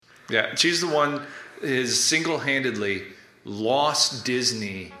Yeah, she's the one is single-handedly lost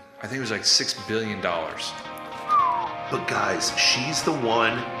Disney. I think it was like $6 billion. But guys, she's the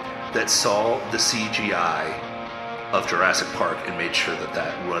one that saw the CGI of Jurassic Park and made sure that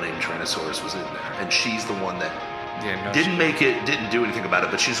that running Tyrannosaurus was in there. And she's the one that didn't do anything about it,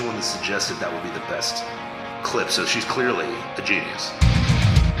 but she's the one that suggested that would be the best clip. So she's clearly a genius.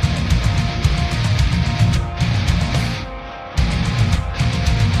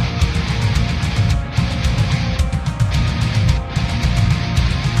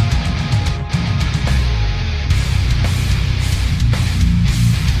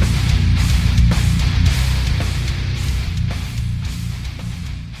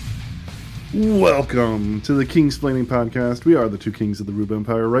 Welcome to the Kingsplaining Podcast. We are the two kings of the Rube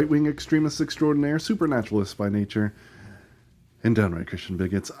Empire, right-wing extremists extraordinaire, supernaturalists by nature, and downright Christian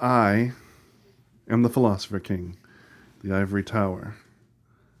bigots. I am the Philosopher King, the Ivory Tower,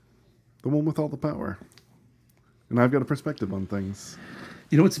 the one with all the power. And I've got a perspective on things.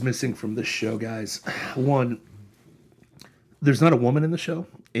 You know what's missing from this show, guys? One, there's not a woman in the show,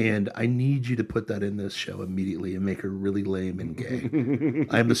 and I need you to put that in this show immediately and make her really lame and gay.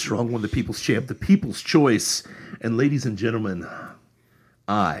 I am the strong one, the people's champ, the people's choice. And ladies and gentlemen,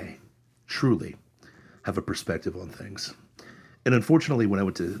 I truly have a perspective on things. And unfortunately, when I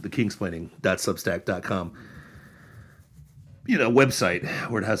went to the kingsplaining.substack.com, website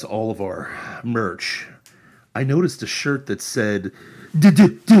where it has all of our merch, I noticed a shirt that said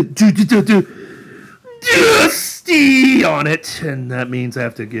Dusty on it, and that means I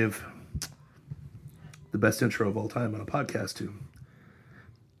have to give the best intro of all time on a podcast to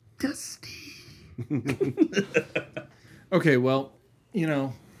Dusty. Okay, well,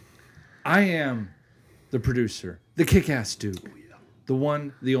 I am the producer, the kick-ass Duke, the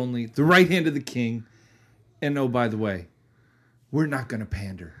one, the only, the right hand of the king. And oh, by the way, we're not going to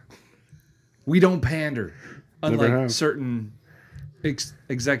pander. We don't pander, unlike certain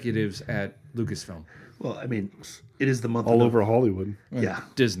executives at Lucasfilm. Well, I mean, it is the month all over Hollywood. Yeah.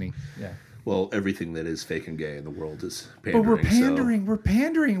 Disney. Yeah. Well, everything that is fake and gay in the world is pandering. But we're pandering. We're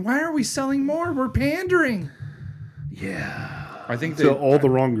pandering. Why are we selling more? We're pandering. Yeah. I think to all the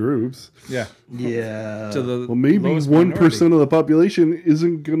wrong groups. Yeah. Yeah. To the maybe 1% of the population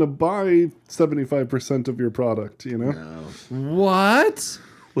isn't going to buy 75% of your product, No. What?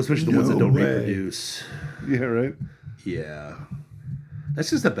 Well, especially the ones that don't reproduce. Yeah, right? Yeah. That's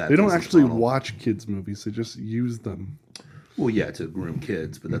just a bad They don't actually model. watch kids' movies. They just use them. Well, yeah, to groom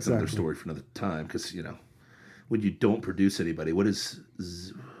kids, but that's another story for another time. Because, when you don't produce anybody, what is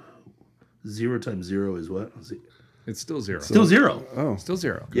 0 times 0 is what? It's still zero. Still zero. Oh. Still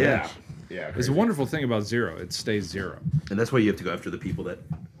zero. Yeah. Yeah. It's a wonderful thing about zero. It stays zero. And that's why you have to go after the people that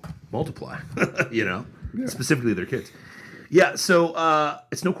multiply, specifically their kids. Yeah, so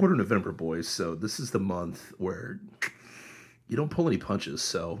it's no quarter November, boys. So this is the month where you don't pull any punches.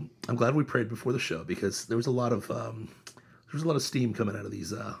 So I'm glad we prayed before the show because there was a lot of steam coming out of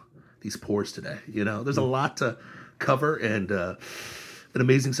these pores today. There's a lot to cover, and an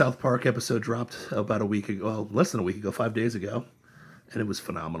amazing South Park episode dropped about a week ago, well, less than a week ago, 5 days ago, and it was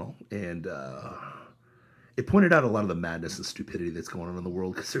phenomenal. And it pointed out a lot of the madness and stupidity that's going on in the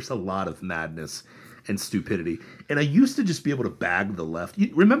world because there's a lot of madness and stupidity. And I used to just be able to bag the left.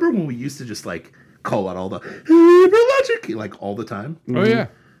 You remember when we used to just call out all the logic all the time? Oh yeah.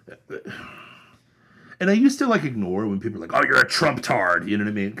 And I used to ignore when people are like, "Oh, you're a Trump-tard," you know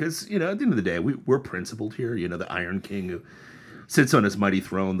what I mean? Because at the end of the day, we're principled here. The Iron King who sits on his mighty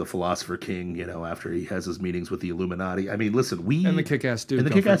throne, the Philosopher King. After he has his meetings with the Illuminati. I mean, listen, and the kick-ass Duke. And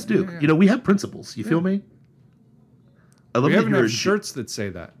the kick-ass Duke. Yeah. We have principles. You feel me? I love we that have enough shirts that say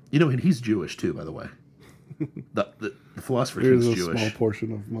that. And he's Jewish too, by the way. The Philosopher There's King's a Jewish. small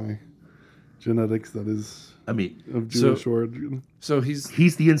portion of my genetics that is of Jewish origin. So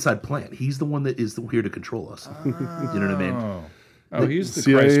he's the inside plant. He's the one that is here to control us. You know what I mean? Oh, he's the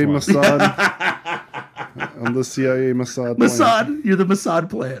CIA Christ one. Mossad. I'm the CIA Mossad. Mossad, you're the Mossad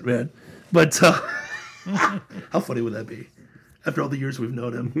plant, man. But how funny would that be? After all the years we've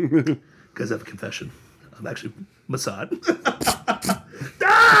known him, guys, have a confession. I'm actually Mossad.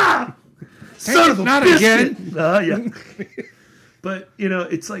 Ah! Son of a not biscuit! again. Yeah. But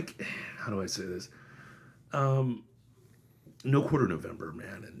it's how do I say this? No quarter November,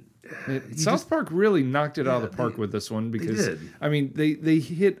 man, and South Park really knocked it out of the park with this one because did. I mean they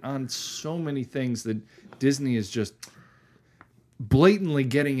hit on so many things that Disney is just blatantly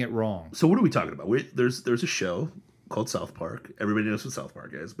getting it wrong. So what are we talking about? There's a show called South Park. Everybody knows what South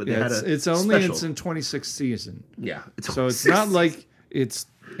Park is, but they had it's in 26th season. Yeah, So it's not like it's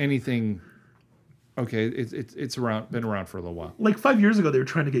anything Okay, it's been around for a little while. Like 5 years ago, they were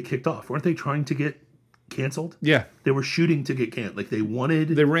trying to get kicked off. Weren't they trying to get canceled? Yeah, They were shooting to get canceled. Like they wanted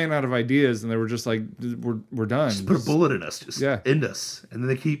they ran out of ideas, and they were just like, "We're done." just put a bullet in us, just end us, and then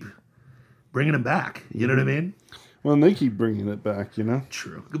they keep bringing them back. You know what I mean? Well, and they keep bringing it back, you know?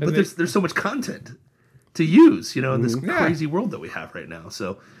 True, but there's so much content to use, you know, in this Yeah. crazy world that we have right now.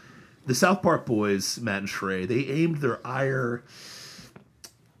 So the South Park boys, Matt and Shrey, they aimed their ire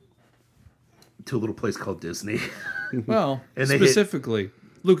to a little place called Disney. Well, And they specifically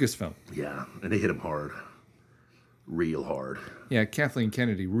Lucasfilm. Yeah, and they hit him hard. Real hard. Yeah, Kathleen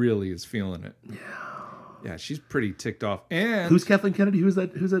Kennedy really is feeling it. Yeah, she's pretty ticked off. And Who's Kathleen Kennedy? Who's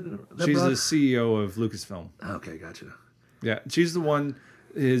that she's broad? the CEO of Lucasfilm. Okay, gotcha. Yeah, she's the one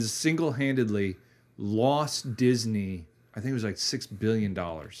is single-handedly lost Disney. I think it was like $6 billion.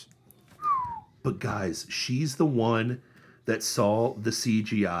 But guys, she's the one that saw the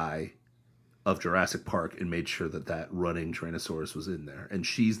CGI of Jurassic Park and made sure that running Tyrannosaurus was in there. And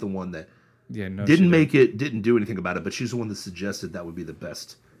she's the one that didn't do anything about it, but she's the one that suggested that would be the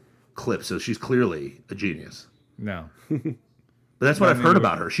best clip. So she's clearly a genius. No. But that's what I've heard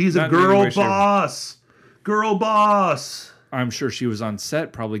about her. She's a not in any girl way, shape, or- boss. Girl boss. I'm sure she was on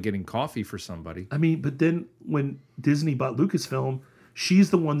set probably getting coffee for somebody. I mean, but then when Disney bought Lucasfilm, she's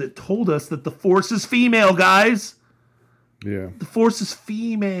the one that told us that the Force is female, guys. Yeah. The Force is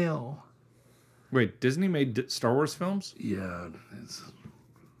female. Wait, Disney made Star Wars films? Yeah. It's,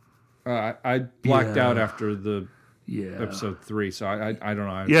 I blacked Yeah. out after the yeah. episode 3, so I don't know.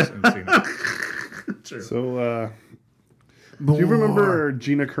 I Yeah. haven't seen it. True. So, do you remember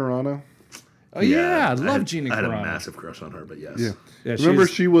Gina Carano? Oh yeah, I love Gina I had a Carano. massive crush on her, but yes. Yeah. Yeah, Remember,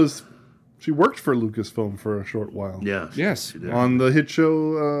 she's- she worked for Lucasfilm for a short while. Yeah. Yes. she did. On the hit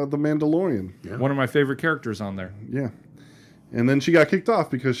show The Mandalorian. Yeah. One of my favorite characters on there. Yeah. And then she got kicked off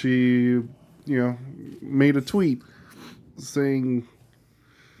because she, made a tweet saying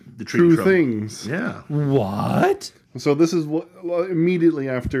The true Trump. things. Yeah. What? So this is what immediately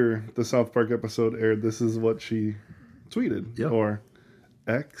after the South Park episode aired, this is what she tweeted Yeah. or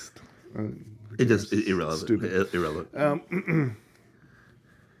X'd. It does irrelevant. Stupid. Irrelevant.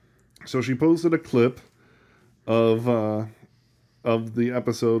 So she posted a clip of the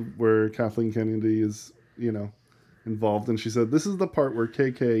episode where Kathleen Kennedy is, involved, and she said, "This is the part where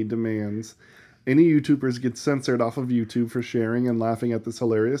KK demands any YouTubers get censored off of YouTube for sharing and laughing at this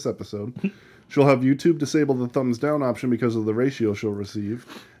hilarious episode. She'll have YouTube disable the thumbs down option because of the ratio she'll receive.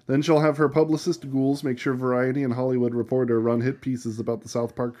 Then she'll have her publicist ghouls make sure Variety and Hollywood Reporter run hit pieces about the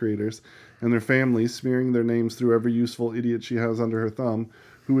South Park creators and their families, smearing their names through every useful idiot she has under her thumb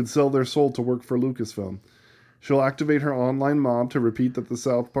who would sell their soul to work for Lucasfilm. She'll activate her online mob to repeat that the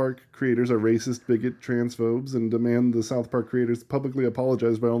South Park creators are racist, bigot, transphobes, and demand the South Park creators publicly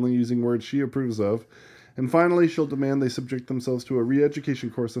apologize by only using words she approves of. And finally, she'll demand they subject themselves to a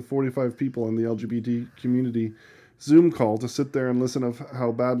re-education course of 45 people in the LGBT community Zoom call to sit there and listen of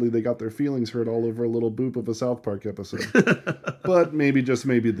how badly they got their feelings hurt all over a little boop of a South Park episode. But maybe, just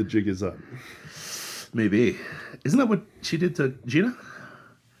maybe, the jig is up." Maybe. Isn't that what she did to Gina?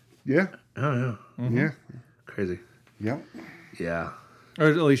 Yeah. Oh, yeah. Mm-hmm. Yeah. Crazy. Yep. Yeah. Or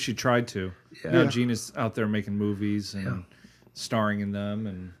at least she tried to. Yeah. Now Gina's out there making movies and starring in them.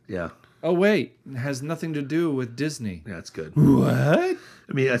 And Yeah. oh wait, it has nothing to do with Disney. Yeah, it's good. What?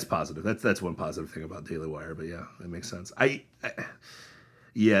 I mean, that's positive. That's one positive thing about Daily Wire, but yeah, that makes sense.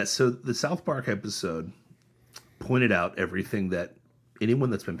 Yeah, so the South Park episode pointed out everything that anyone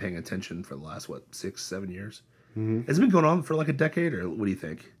that's been paying attention for the last, 6-7 years? Mm-hmm. Has it been going on for like a decade, or what do you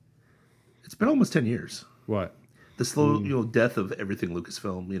think? It's been almost 10 years. What? The slow, death of everything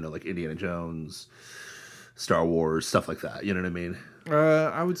Lucasfilm, like Indiana Jones, Star Wars, stuff like that. You know what I mean?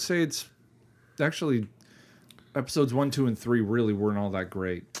 I would say it's actually episodes 1, 2, and 3 really weren't all that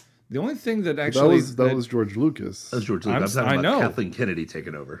great. The only thing that actually that was George Lucas. That was George Lucas. I'm talking I know. about Kathleen Kennedy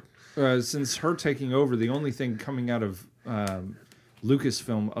taking over. Since her taking over, the only thing coming out of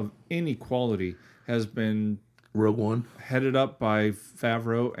Lucasfilm of any quality has been Rogue One. headed up by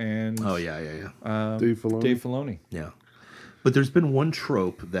Favreau and Oh yeah. Dave Filoni. Dave Filoni. Yeah. But there's been one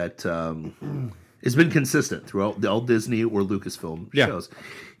trope that has been consistent throughout all Disney or Lucasfilm shows.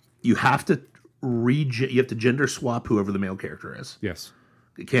 You have to you have to gender swap whoever the male character is. Yes.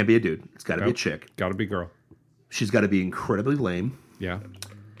 It can't be a dude. It's got to be a Nope. chick. Got to be girl. She's got to be incredibly lame Yeah.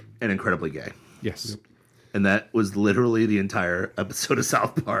 and incredibly gay. Yes. And that was literally the entire episode of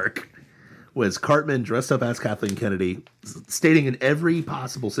South Park. Was Cartman dressed up as Kathleen Kennedy, stating in every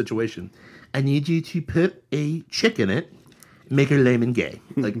possible situation, "I need you to put a chick in it, make her lame and gay."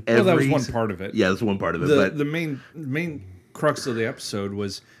 Like Well, that was one part of it. Yeah, that's one part of it. The but the main crux of the episode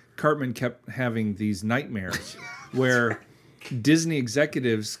was Cartman kept having these nightmares where Disney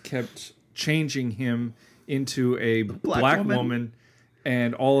executives kept changing him into a black woman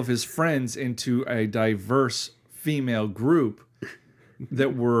and all of his friends into a diverse female group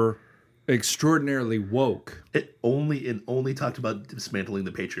that were extraordinarily woke. It only talked about dismantling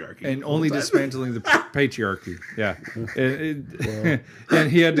the patriarchy. And only dismantling the patriarchy. Yeah.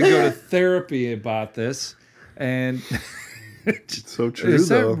 And he had to go to therapy about this. And It's so true, is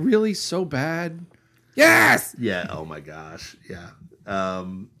that though. really so bad? Yes! Yeah, oh my gosh. Yeah.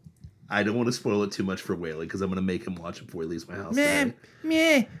 I don't want to spoil it too much for Whaley because I'm going to make him watch it before he leaves my house.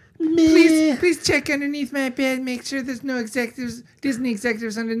 Please check underneath my bed. Make sure there's no Disney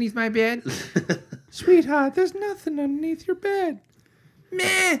executives underneath my bed. Sweetheart, there's nothing underneath your bed.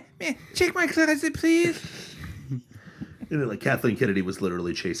 Check my closet, please. And then, like, Kathleen Kennedy was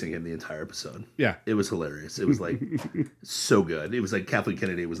literally chasing him the entire episode. Yeah. It was hilarious. It was, like, so good. It was like Kathleen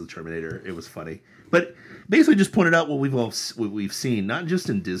Kennedy was the Terminator. It was funny. But basically just pointed out what we've seen, not just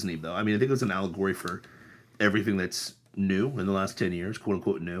in Disney, though. I mean, I think it was an allegory for everything that's new in the last 10 years,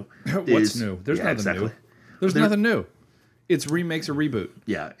 quote-unquote new. What's new? There's nothing new. There's nothing new. It's remakes or reboot.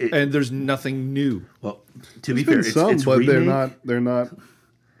 Yeah. And there's nothing new. Well, to be There's fair, been it's some, but remake. they're not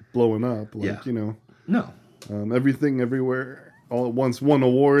blowing up. Like, Yeah. you know, everything everywhere all at once won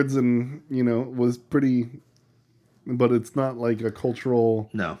awards and, you know, was pretty, but it's not like a cultural,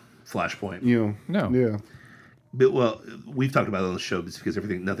 No. Flashpoint. you know. No. Yeah. But, well, we've talked about it on the show because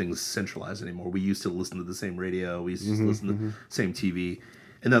nothing's centralized anymore. We used to listen to the same radio. We used to listen to the same TV.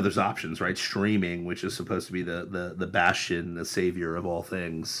 And now there's options, right? Streaming, which is supposed to be the bastion, the savior of all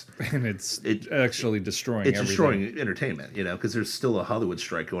things. And it's actually destroying It's everything. destroying entertainment, you know, because there's still a Hollywood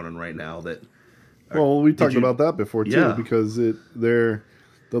strike going on right now that... Well, we talked you- about that before too, Yeah. because the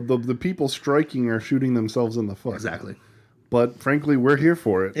people striking are shooting themselves in the foot. Exactly. But frankly, we're here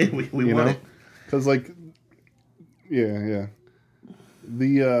for it. And we you want know? it. Because, like, yeah.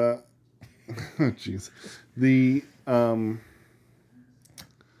 The, jeez.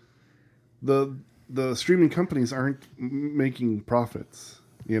 The streaming companies aren't making profits,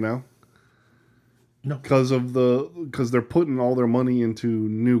 you know? No. Because they're putting all their money into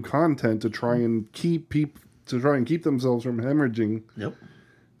new content to try and keep themselves from hemorrhaging Yep.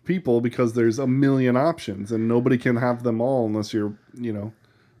 people, because there's a million options and nobody can have them all unless you're, you know,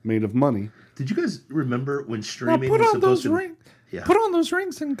 made of money. Did you guys remember when Now streaming put was on supposed those to... rings. Yeah. Put on those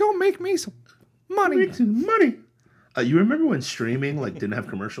rings and go make me some money. Money. You remember when streaming like didn't have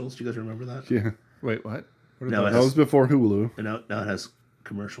commercials? Do you guys remember that? Yeah. Wait, what? What No, about That was before Hulu. And now it has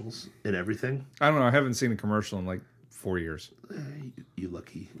commercials and everything. I don't know. I haven't seen a commercial in like 4 years. You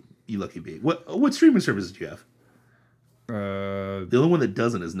lucky bee. What streaming services do you have? The only one that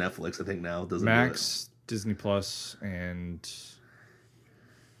doesn't is Netflix. I think now doesn't. Max, Disney Plus, and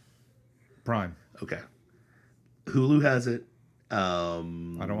Prime. Do it. Okay. Hulu has it. I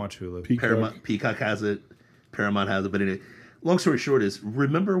don't watch Hulu. Peacock has it. Paramount has it. But anyway, long story short is,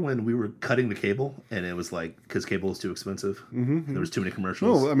 remember when we were cutting the cable and it was like, because cable was too expensive? Mm-hmm. There was too many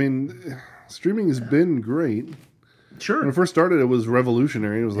commercials. No, I mean, streaming has been great. Sure. When it first started, it was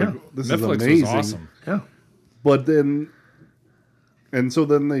revolutionary. It was like, Yeah. this Netflix is amazing. was awesome. Yeah. But then, and so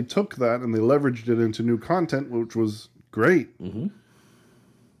then they took that and they leveraged it into new content, which was great. Mm-hmm.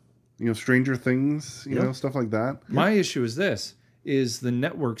 You know, Stranger Things, you know, stuff like that. My issue is this: is the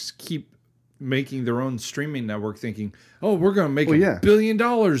networks keep making their own streaming network, thinking, "Oh, we're going to make $1 billion."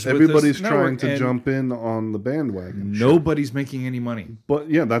 With Everybody's this trying network," to and jump in on the bandwagon. Nobody's making any money. But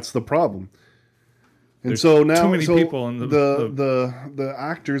yeah, that's the problem. And There's so now, too many people in the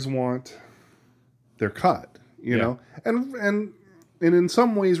actors want their cut, you know, and in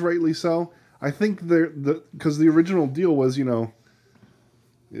some ways, rightly so. I think because the original deal was, you know,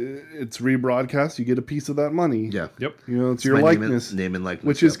 it's rebroadcast, you get a piece of that money. Yeah. Yep. You know, it's your My likeness, name and likeness.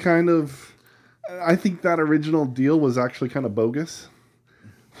 which is kind of. I think that original deal was actually kind of bogus.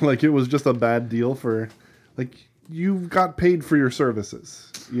 Like, it was just a bad deal for, like, you got paid for your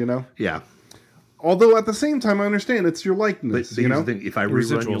services, you know. Yeah. Although at the same time, I understand it's your likeness. But you here's know, the thing: if I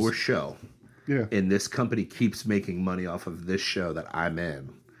rerun Residuals. your show, yeah. and this company keeps making money off of this show that I'm in,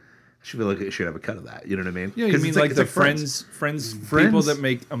 I should feel like it should have a cut of that. You know what I mean? Yeah, you 'Cause mean it's like it's the friends people Friends. that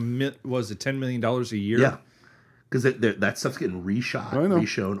make $10 million a year? Yeah. Because that stuff's getting reshot, I know.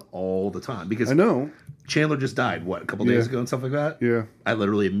 reshown all the time. Because I know. Chandler just died, a couple days ago and stuff like that? Yeah. I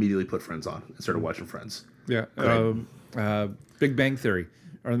literally immediately put Friends on and started watching Friends. Yeah. Big Bang Theory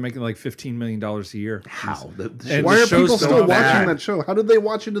are making like $15 million a year. How? And Why the are show's people so still bad. watching that show? How did they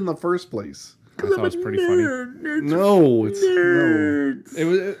watch it in the first place? I thought it was pretty funny. No, it's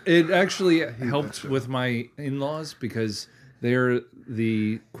no. It actually helped with my in-laws because They're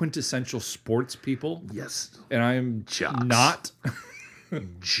the quintessential sports people, Yes. and I am Jocks. not.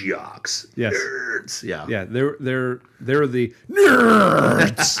 Jocks. Yes. Nerds. Yeah. Yeah, they're the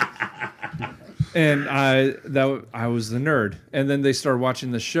nerds. And I was the nerd. And then they started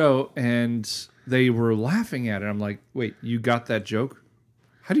watching the show and they were laughing at it. I'm like, wait, you got that joke?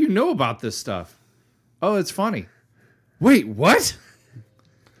 How do you know about this stuff? Oh, it's funny. Wait, what?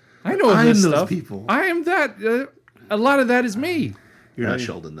 I know I am this those stuff. people. I am that. A lot of that is me. You're not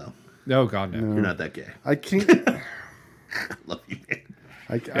Sheldon, though. Oh, God, no. You're not that gay. I can't. Love you, man.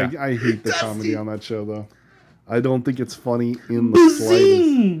 I hate the comedy on that show, though. I don't think it's funny in the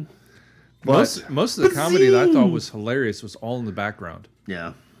slightest. But Most of the comedy that I thought was hilarious was all in the background.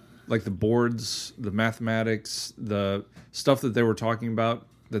 Yeah. Like the boards, the mathematics, the stuff that they were talking about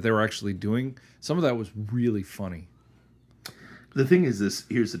that they were actually doing. Some of that was really funny. The thing is this.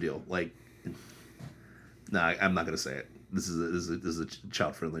 Here's the deal. Like, I'm not going to say it. This is a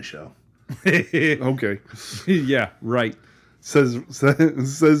child-friendly show. okay, Yeah, right. says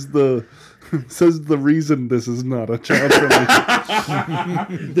the reason this is not a child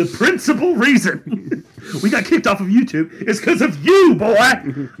friendly. The principal reason we got kicked off of YouTube is because of you, boy.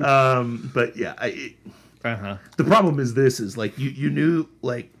 But yeah, the problem is this is like you knew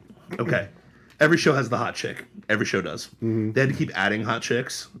like okay, every show has the hot chick. Every show does. They had to keep adding hot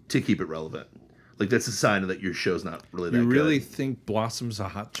chicks to keep it relevant. Like that's a sign that your show's not really that You really good. think Blossom's a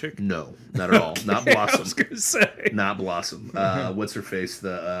hot chick? No, not at all. Not Blossom. I was gonna say. Not Blossom. What's her face?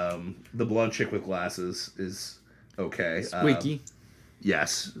 The blonde chick with glasses is okay. Squeaky.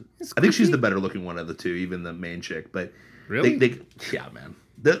 Yes, I think she's the better looking one of the two, even the main chick. But Really? yeah, man.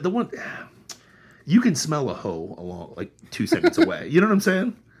 The one you can smell a hoe along like 2 seconds away. You know what I'm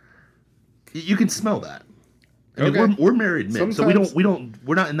saying? You can smell that. I mean, Okay. we're married men, so Sometimes-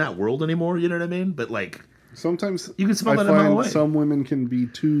 we're not in that world anymore. You know what I mean? But like, Sometimes you can smell I that a mile find away. some women can be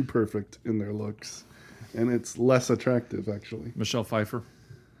too perfect in their looks, and it's less attractive actually. Michelle Pfeiffer.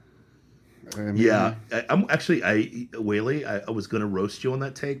 I mean, yeah, I'm actually Whaley. I was gonna roast you on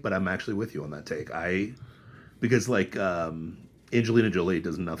that take, but I'm actually with you on that take. Because like Angelina Jolie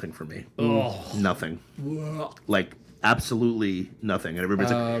does nothing for me. Nothing. Like absolutely nothing. And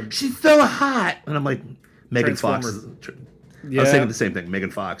everybody's like, she's so hot, and I'm like, Megan Fox. I was saying the same thing.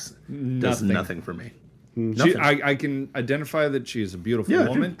 Megan Fox does nothing for me. Nothing. I can identify that she is a beautiful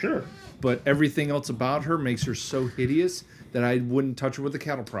woman, sure. but everything else about her makes her so hideous that I wouldn't touch her with a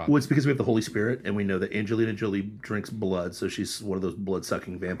cattle prod. Well, it's because we have the Holy Spirit, and we know that Angelina Jolie drinks blood, so she's one of those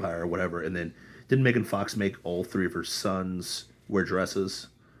blood-sucking vampire or whatever. And then didn't Megan Fox make all three of her sons wear dresses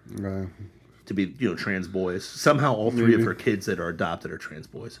to be, trans boys? Somehow, all three of her kids that are adopted are trans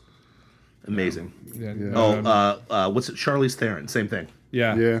boys. Amazing. What's it? Charlize Theron, same thing.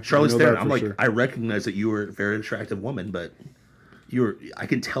 Yeah. Charlize I know Theron. that I'm for like, sure. I recognize that you were a very attractive woman, but I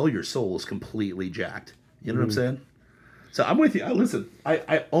can tell your soul is completely jacked. You know what I'm saying? So I'm with you. Listen,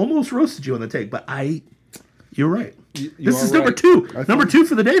 I almost roasted you on the take, but you're right. This is number two. Number two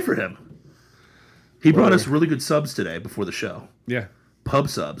for the day for him. He brought us really good subs today before the show. Yeah. Pub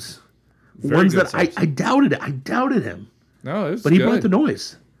subs. Very Ones good that subs. I doubted it. I doubted him. No, it was But he good. brought the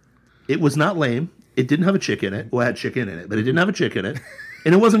noise. It was not lame. It didn't have a chick in it. Well, it had chicken in it, but it didn't have a chick in it.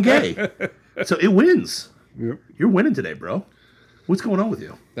 And it wasn't gay. So it wins. Yep. You're winning today, bro. What's going on with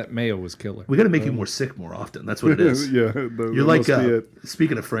you? That mayo was killer. We got to make you more sick more often. That's what it is. Yeah, You're like,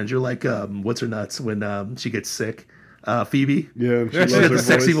 speaking of friends, you're like, what's her nuts when she gets sick? Phoebe? yeah, and She's she got loves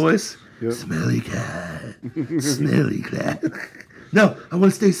the her sexy voice. Yep. Smelly cat. Smelly cat. No, I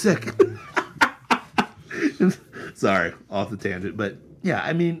want to stay sick. Sorry, off the tangent. But yeah,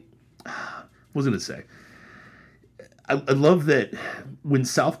 I mean, what was I going to say? I love that when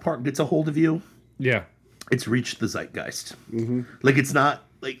South Park gets a hold of you, Yeah. it's reached the zeitgeist. Like it's not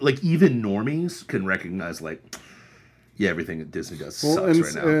like even normies can recognize like, yeah, everything that Disney does sucks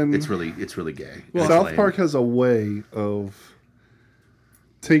right now. and- It's really gay. Well, It's South lame. Park has a way of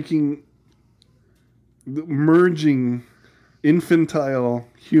merging infantile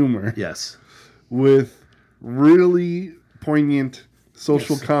humor Yes. with really poignant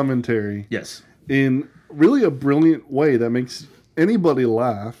social commentary Yes. in really a brilliant way that makes anybody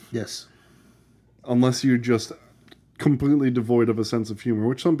laugh, Yes. unless you're just completely devoid of a sense of humor,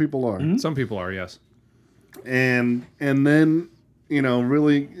 which some people are. Some people are, yes. And then,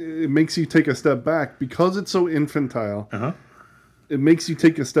 really it makes you take a step back because it's so infantile. Uh-huh. It makes you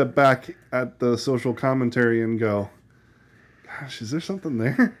take a step back at the social commentary and go, gosh, is there something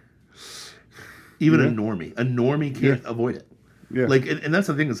there? Even a normie can't avoid it. Yeah. Like, and that's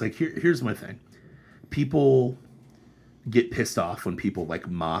the thing is like, here's my thing. People get pissed off when people like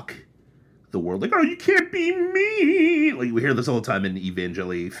mock the world. Like, oh, you can't be mean. Like, we hear this all the time in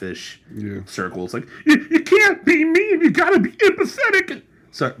evangeli fish circles. Like, you can't be mean. You gotta be empathetic.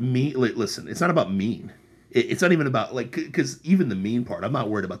 So, listen, it's not about mean. It's not even about, like, because even the mean part, I'm not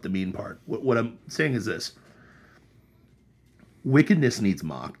worried about the mean part. What I'm saying is this. Wickedness needs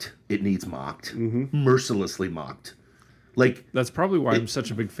mocked. It needs mocked. Mercilessly mocked. Like, That's probably why I'm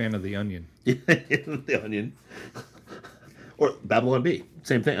such a big fan of The Onion. The Onion. Or Babylon Bee.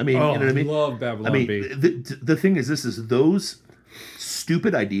 Same thing. I mean, you know what I mean? I love Babylon Bee. The thing is, those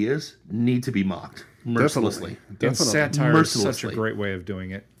stupid ideas need to be mocked mercilessly. And satire is such a great way of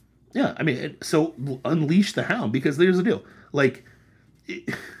doing it. Yeah, I mean, so unleash the hound, because here's the deal. Like,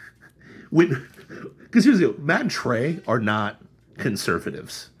 because here's the deal. Matt and Trey are not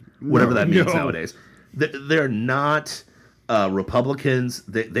conservatives, whatever that means nowadays. They're not Republicans.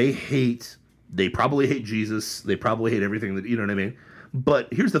 They probably hate Jesus. They probably hate everything that, you know what I mean? But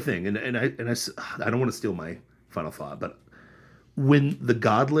here's the thing, and I don't want to steal my final thought, but when the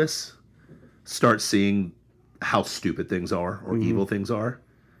godless start seeing how stupid things are or evil things are,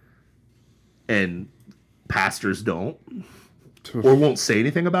 and pastors don't or won't say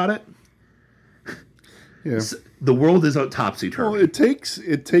anything about it, the world is topsy-turvy. Well, it takes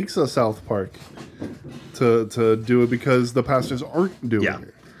a South Park to do it, because the pastors aren't doing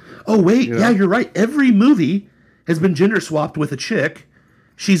it. Oh, wait. Yeah, you're right. Every movie has been gender swapped with a chick.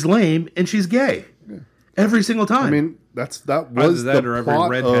 She's lame and she's gay. Yeah. Every single time. I mean, that was that, the or every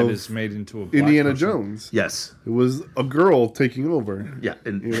plot redhead of is made into a black Indiana person. Jones. Yes. It was a girl taking over. Yeah,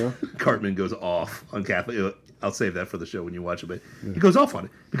 and Cartman goes off on Catholic. I'll save that for the show when you watch it, but he goes off on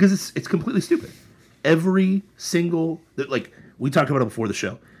it because it's completely stupid. Every single, like we talked about it before the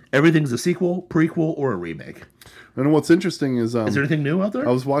show, everything's a sequel, prequel, or a remake. And what's interesting is there anything new out there?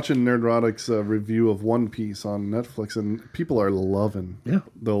 I was watching Nerdrotic's review of One Piece on Netflix, and people are loving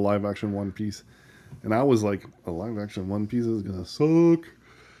the live action One Piece. And I was like, a live action One Piece is gonna suck,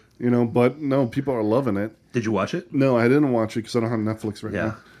 But no, people are loving it. Did you watch it? No, I didn't watch it because I don't have Netflix right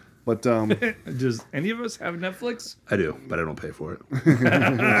now. But does any of us have Netflix? I do, but I don't pay for it.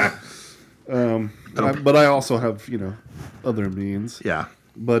 but I also have other means. Yeah.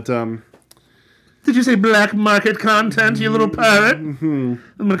 But did you say black market content, you little pirate? I'm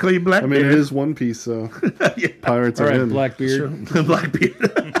gonna call you Blackbeard. I mean, it is One Piece, so pirates All are right, in. Blackbeard. Sure. Blackbeard.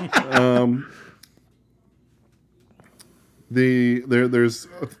 There's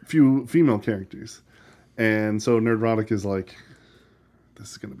a few female characters, and so Nerdrotic is like,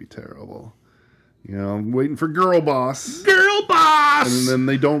 this is gonna be terrible. I'm waiting for Girl Boss. Girl Boss. And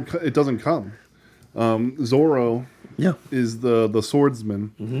then it doesn't come. Zorro is the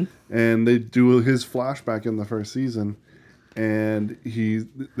swordsman, and they do his flashback in the first season, and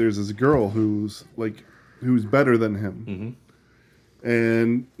there's this girl who's better than him,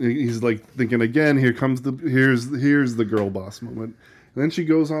 and he's like thinking again, here's the Girl Boss moment, and then she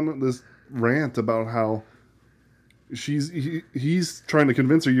goes on this rant about how he's trying to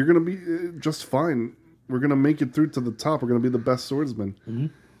convince her, you're gonna be just fine, we're gonna make it through to the top, we're gonna be the best swordsman,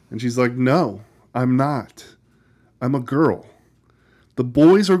 and she's like, no, I'm not. I'm a girl. The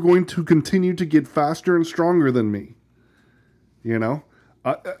boys are going to continue to get faster and stronger than me.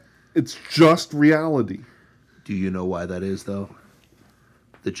 It's just reality. Do you know why that is, though?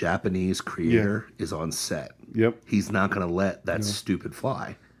 The Japanese creator is on set. Yep. He's not going to let that stupid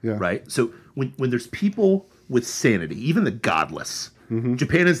fly. Yeah. Right? So when there's people with sanity, even the godless,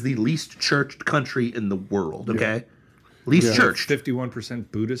 Japan is the least churched country in the world, okay? Least churched.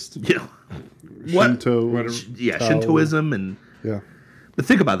 51% Buddhist. Yeah. Shinto. Whatever. Yeah, Shintoism and... Yeah. But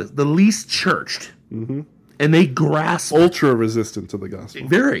think about this. The least churched. And they grasp... Ultra resistant to the gospel.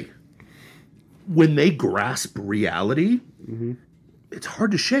 Very. When they grasp reality, it's hard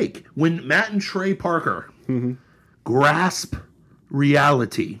to shake. When Matt and Trey Parker grasp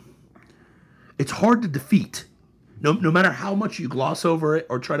reality, it's hard to defeat. No matter how much you gloss over it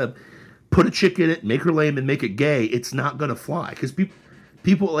or try to put a chick in it, make her lame, and make it gay, it's not going to fly. Because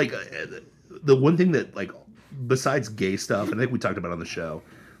people like... the one thing that, like, besides gay stuff, and I think we talked about on the show,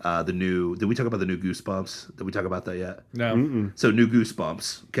 did we talk about the new Goosebumps? Did we talk about that yet? No. Mm-mm. So new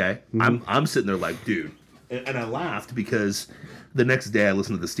Goosebumps, okay? I'm sitting there like, dude. And I laughed because the next day I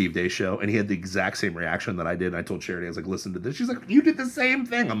listened to the Steve Day show, and he had the exact same reaction that I did. And I told Charity, I was like, listen to this. She's like, you did the same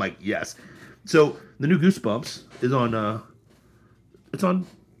thing. I'm like, yes. So the new Goosebumps is on, it's on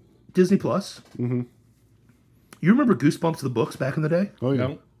Disney Plus. You remember Goosebumps, the books back in the day? Oh, yeah.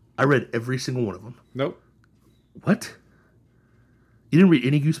 No. I read every single one of them. Nope. What? You didn't read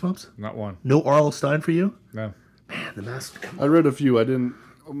any Goosebumps? Not one. No R.L. Stein for you? No. Man, the mask. I read a few. I didn't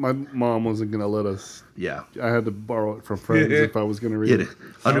my mom wasn't gonna let us. Yeah. I had to borrow it from friends if I was gonna read Get it. it.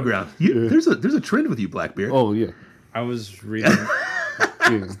 Underground. There's a trend with you, Blackbeard. Oh yeah, I was reading.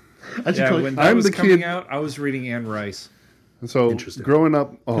 yeah. Yeah, when that I'm was the coming kid- out, I was reading Anne Rice. So Interesting. growing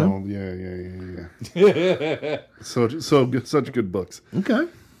up, yeah. Such good books. Okay.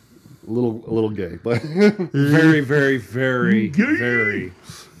 A little gay, but Very, very, very, very.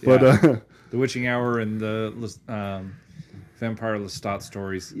 but Yeah. The Witching Hour and the Vampire Lestat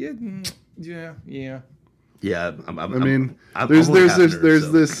stories. Yeah, yeah. Yeah. I mean, there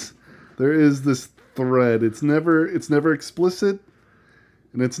is this thread. It's never explicit,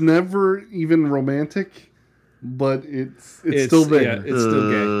 and it's never even romantic, but it's still there. Yeah, it's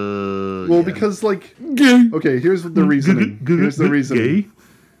still gay. Well, because like, okay, here's the reasoning. Here's the reasoning. Gay.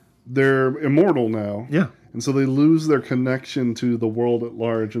 They're immortal now. Yeah. And so they lose their connection to the world at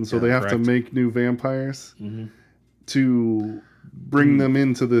large, and so they have to correct. make new vampires to bring them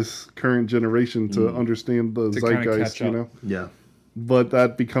into this current generation to understand the To kinda zeitgeist, catch up. Yeah. But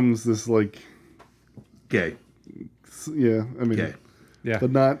that becomes this like, Gay. yeah, I mean, Gay.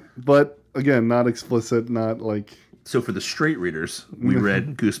 Yeah. but again, not explicit, not like, So for the straight readers, we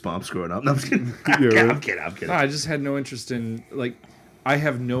read Goosebumps growing up. No, I'm just kidding. Yeah, I'm kidding. No, I just had no interest in I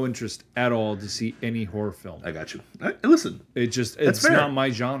have no interest at all to see any horror film. I got you. Listen, It's fair. not my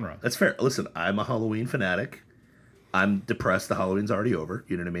genre. that's fair. Listen, I'm a Halloween fanatic. I'm depressed. The Halloween's already over.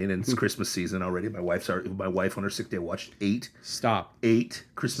 You know what I mean? And it's Christmas season already. My wife on her sick day watched Stop. eight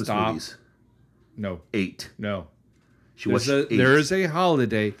Christmas Stop. movies. No. 8. No. She watched 8. There is a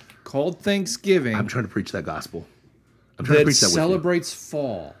holiday called Thanksgiving I'm trying to preach that gospel. I'm trying to that preach that with you. celebrates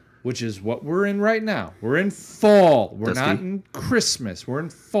fall, which is what we're in right now. We're in fall. We're Dusty. not in Christmas. We're in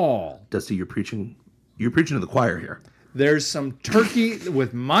fall. Dusty, you're preaching to the choir here. There's some turkey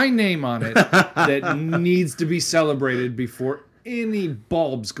with my name on it that needs to be celebrated before any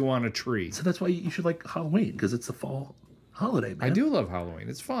bulbs go on a tree. So that's why you should like Halloween, because it's the fall holiday, man. I do love Halloween.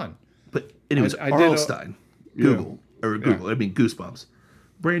 It's fun. But anyways, I did Arlstein, Google, I mean Goosebumps.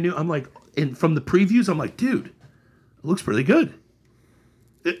 Brand new. I'm like, and from the previews, I'm like, dude, it looks pretty good.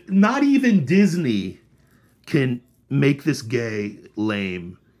 Not even Disney can make this gay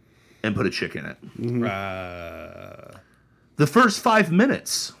lame and put a chick in it. The first 5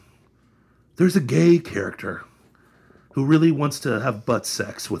 minutes, there's a gay character who really wants to have butt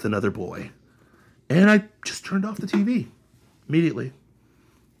sex with another boy. And I just turned off the TV immediately.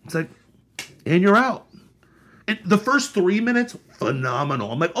 It's like, and you're out. And the first 3 minutes,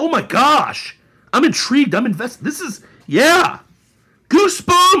 phenomenal. I'm like, oh my gosh, I'm intrigued. I'm invested. This is,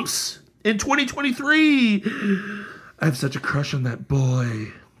 Goosebumps in 2023. I have such a crush on that boy.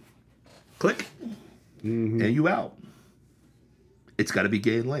 Click. And you out. It's got to be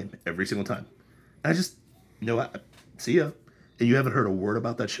gay and lame every single time. I just, see ya. And you haven't heard a word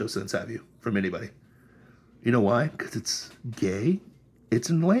about that show since, have you? From anybody. You know why? Because it's gay. It's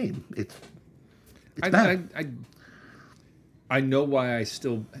lame. It's bad. I know why I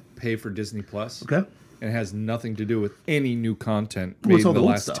still pay for Disney Plus. Okay. And it has nothing to do with any new content Well, made it's in all the the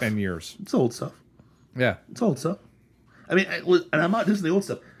old last stuff. 10 years. It's old stuff. Yeah. It's old stuff. I mean, and I'm not just the old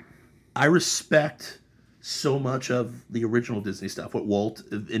stuff. I respect so much of the original Disney stuff. What Walt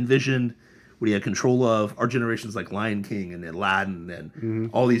envisioned, what he had control of. Our generations like Lion King and Aladdin and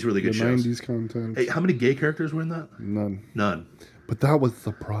all these really good the shows. 90s content. Hey, how many gay characters were in that? None. None. But that was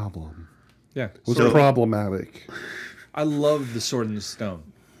the problem. Yeah. It was So- problematic. I love The Sword and the Stone.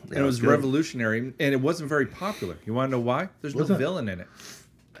 And it was good. revolutionary, and it wasn't very popular. You want to know why? There's no What's that? villain in it.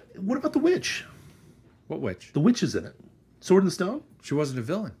 What about the witch? What witch? The witch is in it. Sword in the Stone? She wasn't a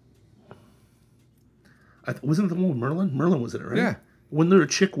villain. Wasn't it the one with Merlin? Merlin was in it, right? Yeah. Wasn't there a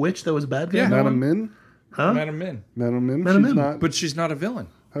chick witch that was a bad guy? Yeah. Madam Min? Huh? Madam Min. Madam Min? Madam She's Min. not. But she's not a villain.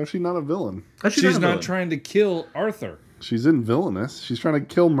 How's she not a villain? Actually, She's a not villain. trying to kill Arthur. She's in villainous. She's trying to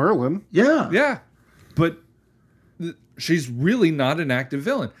kill Merlin. Yeah. Yeah. But she's really not an active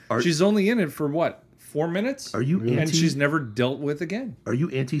villain. She's only in it for what? 4 minutes? Are you And anti? she's never dealt with again. Are you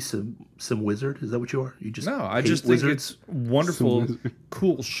anti some wizard? Is that what you are? You just No, I hate just think wizards? it's wonderful,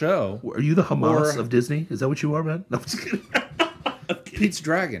 cool show. Are you the Hamas Or- of Disney? Is that what you are, man? No, I'm just kidding. Pete's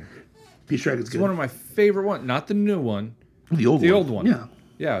Dragon. Peach Dragon's It's good. one of my favorite ones. Not the new one. The old one. Yeah.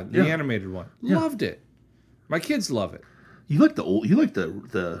 Yeah, the Yeah. animated one. Loved it. My kids love it. You like the old? You like the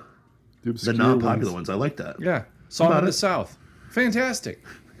The the non-popular ones? I like that. Yeah. Song about of the it? South. Fantastic.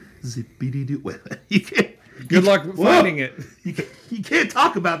 Zippity doo. Wait, you can't. Good luck finding it. You can't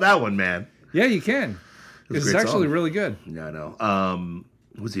talk about that one, man. Yeah, you can. was a It's great actually song. really good. Yeah, I know.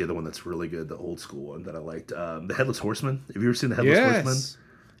 What was the other one that's really good? The old school one that I liked. The Headless Horseman. Have you ever seen the Headless Horseman? Yes.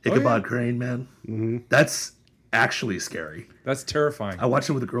 Ichabod yeah. Crane, man. Mm-hmm. That's actually scary. That's terrifying. I watched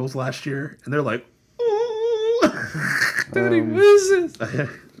it with the girls last year, and they're like, Daddy, what is this?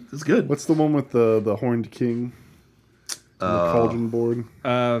 it's good. What's the one with the horned king? The cauldron board?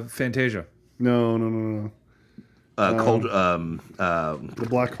 Fantasia. No. The Black Cauldron.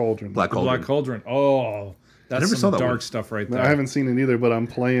 Black Cauldron. Black Cauldron. Oh, that's never some saw that dark one. stuff right No, there. I haven't seen it either, but I'm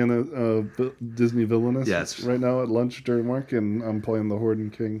playing a Disney Villainous Yes. right now at lunch during work, and I'm playing the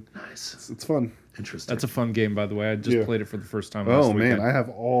Horned King. Nice. It's fun. Interesting. That's a fun game, by the way. I just played it for the first time last Oh man, weekend. I have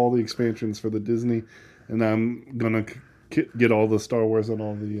all the expansions for the Disney, and I'm gonna get all the Star Wars and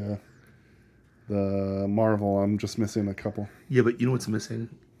all the Marvel. I'm just missing a couple. Yeah, but you know what's missing?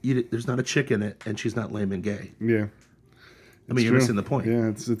 There's not a chick in it, and she's not lame and gay. Yeah, I mean, you're missing the point. Yeah,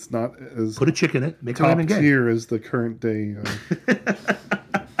 it's not as Put a chick in it, make her lame top and gay. tier as the current day.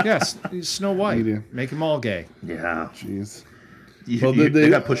 Yes, Snow White. Media. Make them all gay. Yeah. Jeez. Well, Well, they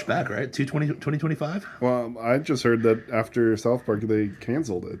got pushed back, right? 2025? Well, I just heard that after South Park they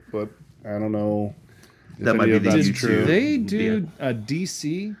canceled it, but I don't know. If That might any be of the that's YouTube. true. They do a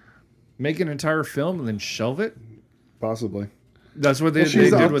DC, make an entire film and then shelve it. Possibly. That's what they, Well, she's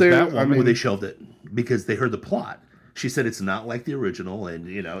they did out with there, Batwoman. I mean- Well, they shelved it because they heard the plot. She said it's not like the original, and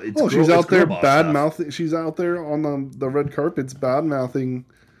it's Oh, she's it's out there girl boss bad stuff. mouthing. She's out there on the red carpets bad mouthing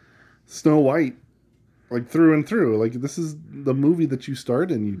Snow White, like through and through. Like this is the movie that you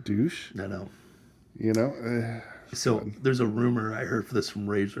starred in, you douche. No. You know. So there's a rumor I heard for this from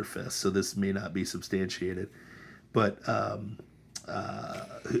Razor Fist, so this may not be substantiated, but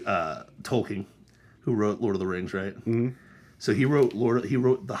Tolkien, who wrote Lord of the Rings, right? Mm-hmm. So he wrote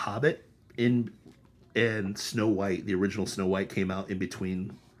The Hobbit and Snow White. The original Snow White came out in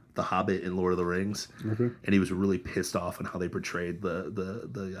between The Hobbit and Lord of the Rings, and he was really pissed off on how they portrayed the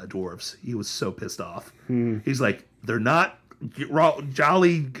dwarves. He was so pissed off. He's like, they're not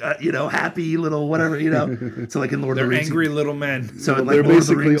jolly, happy little whatever, So like in Lord of They're the Rings, angry little men. so in, like, They're Lord of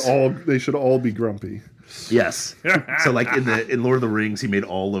the basically Rings- they should all be grumpy. Yes. So like in Lord of the Rings, he made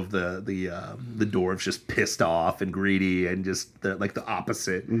all of the dwarves just pissed off and greedy and just the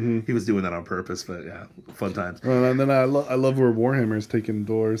opposite. He was doing that on purpose, but yeah, fun times. And then I love where Warhammer's taking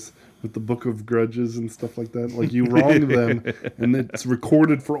doors with the Book of Grudges and stuff like that. Like you wrong them, and it's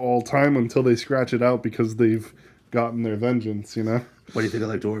recorded for all time until they scratch it out because they've gotten their vengeance. You know? What do you think I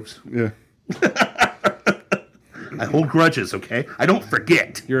like dwarves? Yeah. I hold grudges, okay? I don't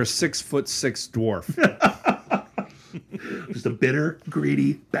forget. You're a 6'6" dwarf. Just a bitter,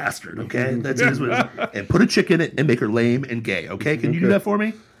 greedy bastard, okay? That's his and put a chick in it and make her lame and gay, okay? Can you do that for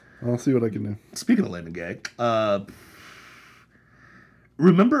me? I'll see what I can do. Speaking of lame and gay,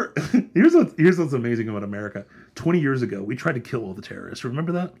 remember, here's what's amazing about America. 20 years ago, we tried to kill all the terrorists.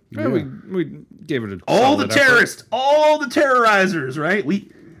 Remember that? Yeah, we gave it a All the solid effort. terrorists, all the terrorizers, right?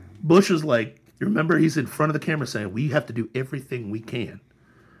 Bush was like, you remember he's in front of the camera saying, we have to do everything we can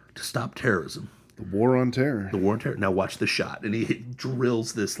to stop terrorism. The War on Terror. The war on terror. Now watch the shot. And he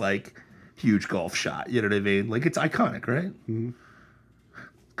drills this like huge golf shot. You know what I mean? Like it's iconic, right? Mm-hmm.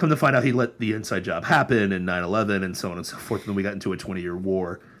 Come to find out he let the inside job happen in 9/11 and so on and so forth. And then we got into a 20-year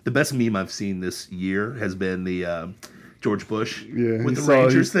war. The best meme I've seen this year has been the George Bush with the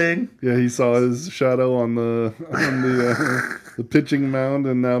Rangers thing. Yeah, he saw his shadow on the the pitching mound,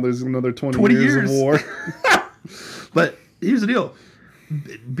 and now there's another 20 years of war. But here's the deal.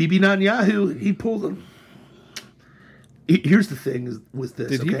 Bibi Netanyahu, he pulled him. Here's the thing with this.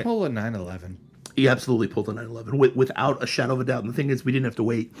 Did he pull a 9/11? He absolutely pulled a 9/11 without a shadow of a doubt. And the thing is, we didn't have to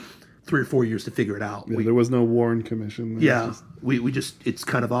wait 3 or 4 years to figure it out. Yeah, there was no Warren Commission. We just it's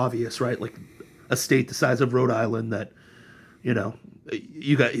kind of obvious, right? Like a state the size of Rhode Island that, have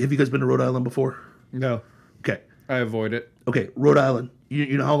you guys been to Rhode Island before? No. Okay. I avoid it. Okay, Rhode Island.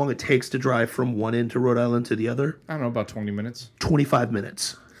 You know how long it takes to drive from one end to Rhode Island to the other? I don't know, about 20 minutes. 25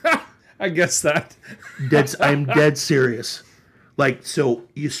 minutes. I guess that. I'm dead serious. Like, so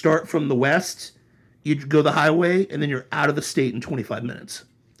you start from the west, you go the highway, and then you're out of the state in 25 minutes.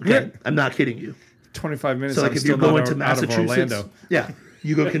 Okay? Yeah. I'm not kidding you. 25 minutes. So, like, I'm if you're still going not to out of Massachusetts, Orlando. yeah,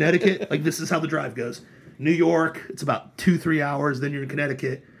 you go Connecticut, like, this is how the drive goes. New York, it's about 2-3 hours, then you're in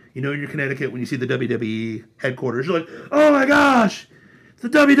Connecticut. You're in Connecticut when you see the WWE headquarters. You're like, oh my gosh, it's the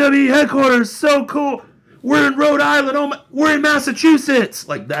WWE headquarters, so cool. We're in Rhode Island. We're in Massachusetts.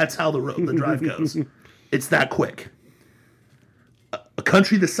 Like, that's how the drive goes. It's that quick. A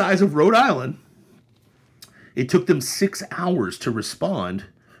country the size of Rhode Island, it took them 6 hours to respond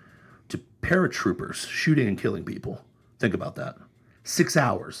to paratroopers shooting and killing people. Think about that. 6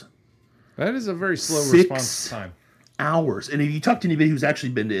 hours. That is a very slow 6 response time. hours. And if you talk to anybody who's actually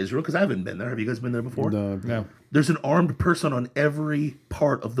been to Israel, because I haven't been there. Have you guys been there before? No. No. There's an armed person on every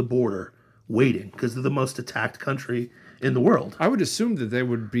part of the border waiting because they're the most attacked country in the world. I would assume that they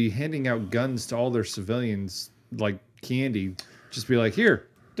would be handing out guns to all their civilians like candy. Just be like, here,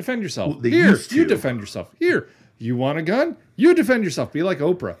 defend yourself. Well, they here, used you to. defend yourself. Here, you want a gun? You defend yourself. Be like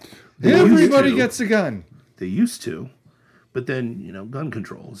Oprah. They used Everybody to. gets a gun. They used to, but then, gun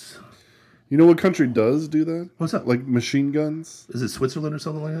controls. You know what country does do that? What's that? Like machine guns? Is it Switzerland or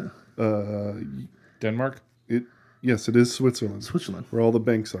something like that? Denmark? Yes, it is Switzerland. Switzerland. Where all the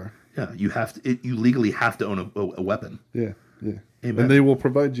banks are. Yeah, you have to. You legally have to own a weapon. Yeah. Amen. And they will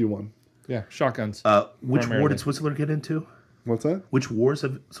provide you one. Yeah, shotguns. Which war Primarily. did Switzerland get into? What's that? Which wars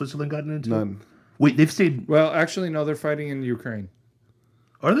have Switzerland gotten into? None. Wait, they've stayed. Well, actually, no, they're fighting in Ukraine.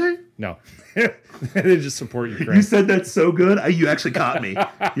 Are they? No. They just support You Ukraine. said that so good. You actually caught me.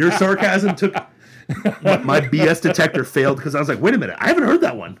 Your sarcasm took. My BS detector failed because I was like, wait a minute, I haven't heard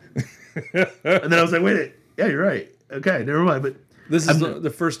that one. And then I was like, wait, yeah, you're right. Okay, never mind. But This is the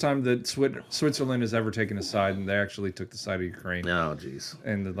first time that Switzerland has ever taken a side, and they actually took the side of Ukraine. oh, jeez.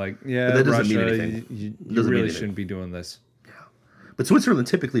 And they're like, yeah, But that doesn't mean Russia, anything. you Doesn't mean really anything. shouldn't be doing this. But Switzerland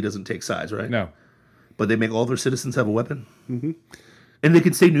typically doesn't take sides, right? No. But they make all their citizens have a weapon. Mm-hmm. And they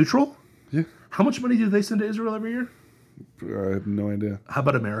can stay neutral. Yeah. How much money do they send to Israel every year? I have no idea. How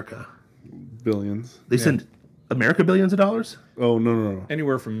about America? Billions. They send America billions of dollars. Oh, no.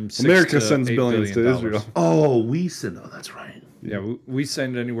 Anywhere from America to sends $8 billions billion to Israel. Oh, we send. Oh, that's right. Yeah, we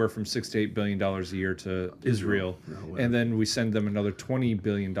send anywhere from $6 to $8 billion a year to Israel, and then we send them another $20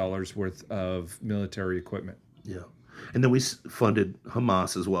 billion worth of military equipment. Yeah. And then we funded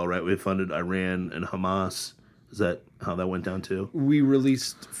Hamas as well, right? We funded Iran and Hamas. Is that how that went down too? We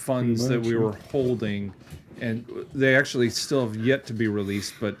released funds that we were holding, and they actually still have yet to be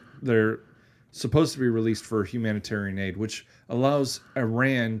released, but they're supposed to be released for humanitarian aid, which allows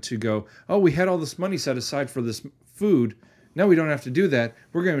Iran to go, oh, we had all this money set aside for this food. Now we don't have to do that.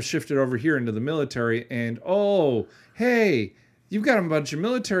 We're going to shift it over here into the military, and oh, hey, you've got a bunch of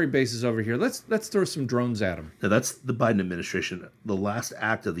military bases over here. Let's throw some drones at them. Now that's the Biden administration. The last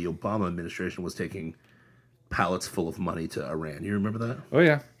act of the Obama administration was taking pallets full of money to Iran. You remember that? Oh,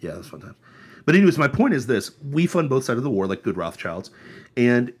 yeah. Yeah, that's fun times. But anyways, my point is this: we fund both sides of the war like good Rothschilds.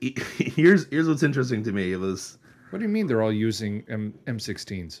 And here's what's interesting to me. It was What do you mean they're all using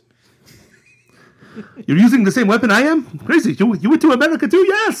M16s? you're using the same weapon I am? Crazy. You went to America too?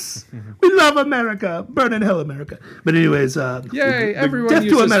 Yes. We love America. Burn in hell, America. But anyways, Yay, everyone death to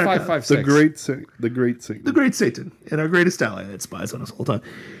uses America. 5.56. The great Satan. the great Satan and our greatest ally that spies on us all the time.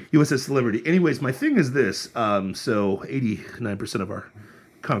 USS Liberty. Anyways, my thing is this. So 89% of our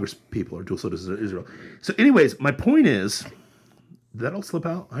Congress people are dual citizens of Israel. So anyways, my point is, did that all slip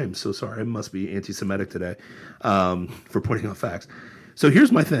out? I am so sorry. I must be anti-Semitic today for pointing out facts. So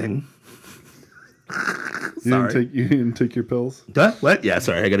here's my thing. Sorry. You didn't take your pills? What? Yeah,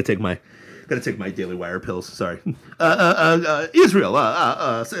 sorry. I got to take my Daily Wire pills. Sorry.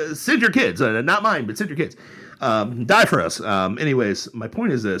 Israel, send your kids. Not mine, but send your kids. Die for us. Anyways, my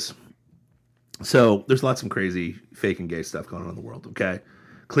point is this. So there's lots of crazy fake and gay stuff going on in the world, okay?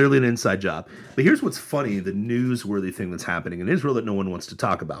 Clearly an inside job. But here's what's funny, the newsworthy thing that's happening in Israel that no one wants to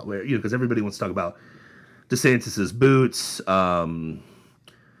talk about. Because everybody wants to talk about DeSantis's boots, whoever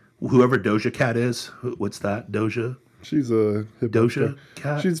Doja Cat is. What's that? Doja? She's a hip Doja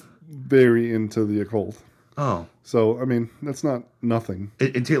Cat? She's very into the occult. Oh. So, I mean, that's not nothing.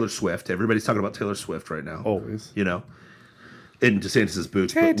 And Taylor Swift. Everybody's talking about Taylor Swift right now. Always. And DeSantis'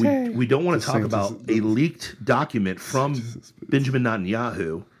 boots. But we don't want to talk about a leaked document from Benjamin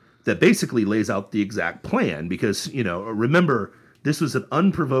Netanyahu that basically lays out the exact plan. Because, remember, this was an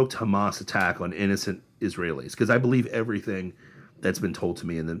unprovoked Hamas attack on innocent Israelis. Because I believe everything that's been told to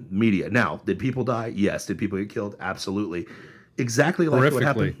me in the media. Now, did people die? Yes. Did people get killed? Absolutely. Exactly like what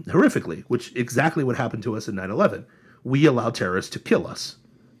happened. Horrifically. Which exactly what happened to us in 9/11. We allowed terrorists to kill us.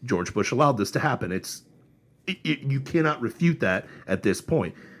 George Bush allowed this to happen. You cannot refute that at this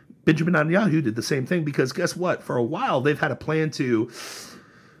point. Benjamin Netanyahu did the same thing because guess what? For a while, they've had a plan to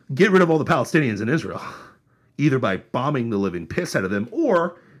get rid of all the Palestinians in Israel, either by bombing the living piss out of them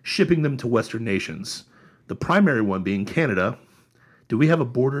or shipping them to Western nations. The primary one being Canada. Do we have a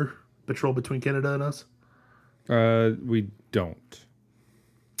border patrol between Canada and us? We don't.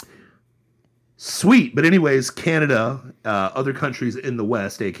 Sweet. But anyways, Canada, other countries in the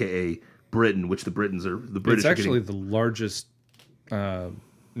West, a.k.a. Britain, which the British It's actually the largest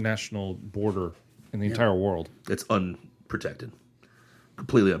national border in the entire world. It's unprotected.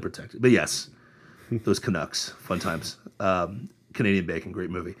 Completely unprotected. But yes, those Canucks, fun times. Canadian Bacon, great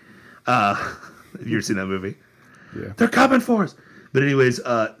movie. Have you ever seen that movie? Yeah. They're coming for us. But anyways,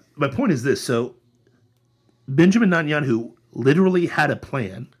 my point is this. So Benjamin Netanyahu literally had a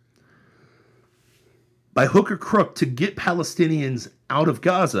plan by hook or crook to get Palestinians out of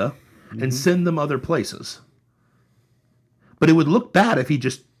Gaza and send them other places. But it would look bad if he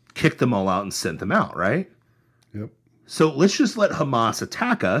just kicked them all out and sent them out, right? Yep. So let's just let Hamas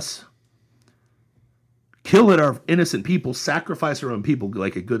attack us, kill our innocent people, sacrifice our own people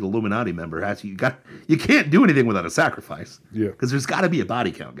like a good Illuminati member has. You can't do anything without a sacrifice. Yeah. Because there's got to be a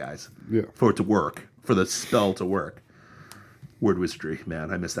body count, guys. Yeah. For it to work, for the spell to work. Word wizardry,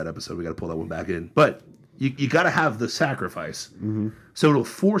 man. I missed that episode. We got to pull that one back in. But you got to have the sacrifice. So it'll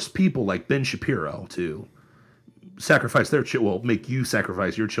force people like Ben Shapiro to sacrifice their make you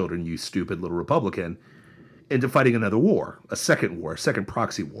sacrifice your children, you stupid little Republican, into fighting another war, a second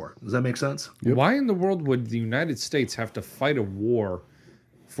proxy war. Does that make sense? Yep. Why in the world would the United States have to fight a war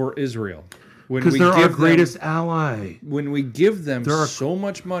for Israel? Because they're our greatest ally. When we give them so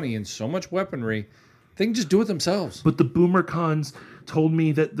much money and so much weaponry, they can just do it themselves. But the boomer cons told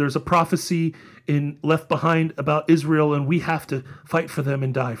me that there's a prophecy in Left Behind about Israel, and we have to fight for them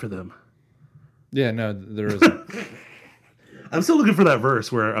and die for them. Yeah, no, there isn't. I'm still looking for that verse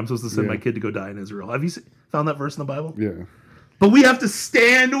where I'm supposed to send my kid to go die in Israel. Have you found that verse in the Bible? Yeah. But we have to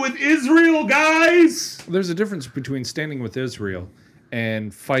stand with Israel, guys! There's a difference between standing with Israel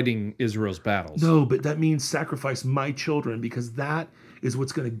and fighting Israel's battles. No, but that means sacrifice my children, because that is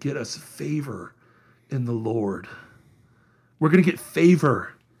what's going to get us favor in the Lord. We're going to get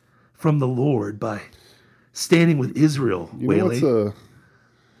favor from the Lord by standing with Israel. You know what's a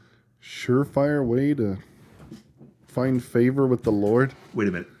surefire way to find favor with the Lord? Wait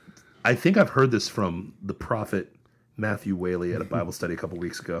a minute. I think I've heard this from the prophet Matthew Whaley at a Bible study a couple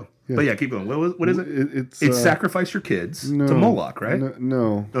weeks ago. Yeah. But yeah, keep going. What is it? It's sacrifice your kids to Moloch, right?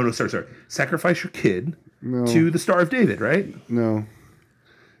 No. Sorry. Sacrifice your kid to the Star of David, right? No.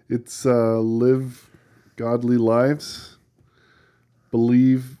 It's live godly lives,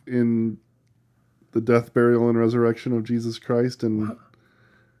 believe in the death, burial, and resurrection of Jesus Christ, and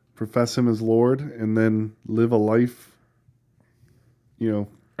profess him as Lord, and then live a life,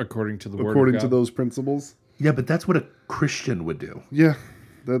 according to the word of according God. to those principles. Yeah, but that's what a Christian would do. Yeah.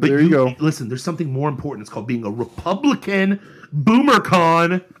 There you go. Listen, there's something more important. It's called being a Republican boomer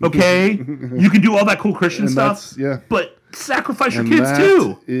con, okay? You can do all that cool Christian stuff. Yeah. But sacrifice your kids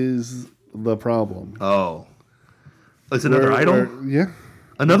too. Is the problem. Oh. It's another idol? Yeah.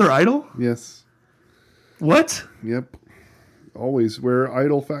 Another idol? Yes. What? Yep. Always. Where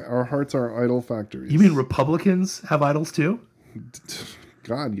our hearts are idol factories. You mean Republicans have idols too?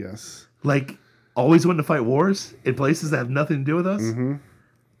 God, yes. Like always wanting to fight wars in places that have nothing to do with us? Mm-hmm.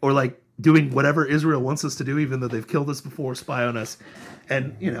 Or like doing whatever Israel wants us to do, even though they've killed us before, spy on us,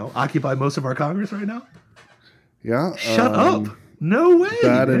 and, occupy most of our Congress right now? Yeah. Shut up. No way.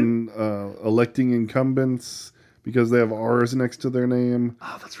 That and electing incumbents because they have R's next to their name.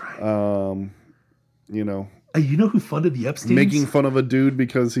 Oh, that's right. You know who funded the Epsteins? Making fun of a dude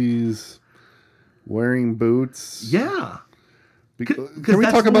because he's wearing boots. Yeah. Can we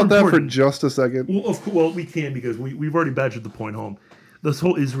talk about that for just a second? Well, we can, because we've already badgered the point home. This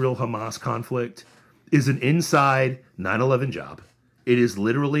whole Israel-Hamas conflict is an inside 9/11 job. It is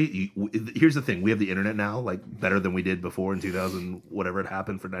literally, here's the thing. We have the internet now, like better than we did before in 2000, whatever it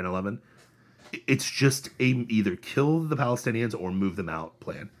happened for 9/11. It's just either kill the Palestinians or move them out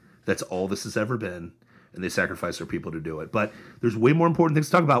plan. That's all this has ever been. And they sacrifice their people to do it. But there's way more important things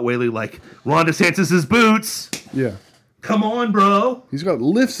to talk about, Whaley, like Ron DeSantis' boots. Yeah. Come on, bro. He's got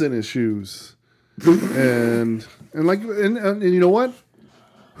lifts in his shoes. and you know what?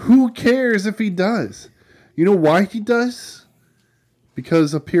 Who cares if he does? You know why he does?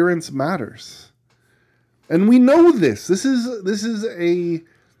 Because appearance matters. And we know this. This is a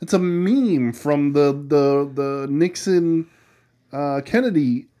meme from the Nixon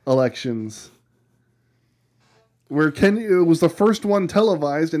Kennedy elections, where it was the first one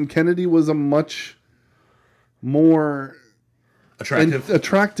televised, and Kennedy was a much more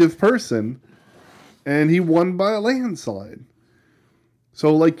attractive person, and he won by a landslide.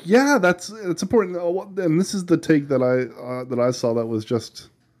 So, that's important. And this is the take that I saw that was just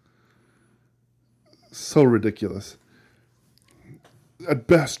so ridiculous. At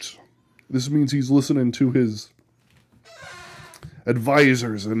best, this means he's listening to his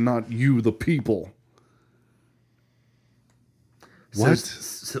advisors and not you, the people. What?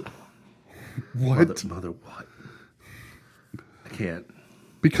 What? Mother, what? I can't.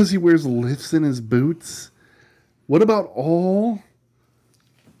 Because he wears lifts in his boots? What about all...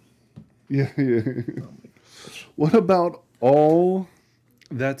 Yeah. What about all...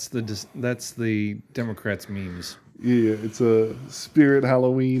 That's the Democrats' memes. Yeah, it's a Spirit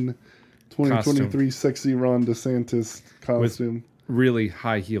Halloween 2023 sexy Ron DeSantis costume. really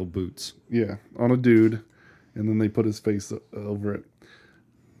high heel boots. Yeah, on a dude, and then they put his face over it.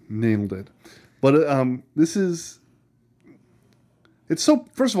 Nailed it. But this is... It's so...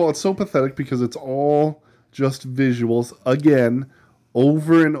 First of all, it's so pathetic because it's all just visuals. Again,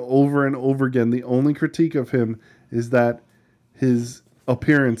 over and over and over again. The only critique of him is that his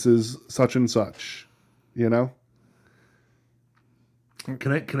appearance is such and such. You know?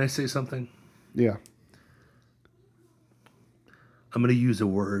 Can I say something? Yeah. I'm going to use a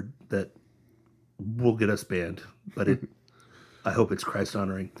word that will get us banned, but I hope it's Christ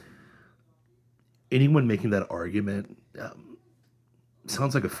honoring. Anyone making that argument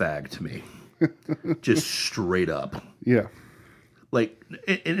sounds like a fag to me. Just straight up. Yeah. Like,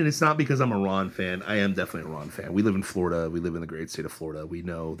 and it's not because I'm a Ron fan. I am definitely a Ron fan. We live in Florida. We live in the great state of Florida. We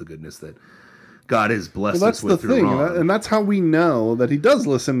know the goodness that God has blessed us with through Ron. And that's how we know that he does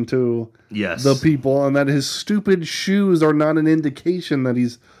listen to the people, and that his stupid shoes are not an indication that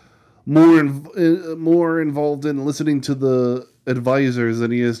he's more involved in listening to the advisors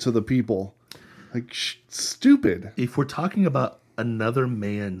than he is to the people. Like, stupid. If we're talking about another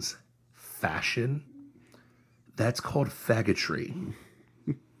man's fashion, that's called faggotry.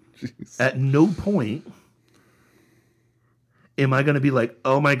 At no point am I going to be like,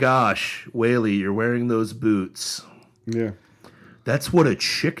 oh my gosh, Whaley, you're wearing those boots. Yeah. That's what a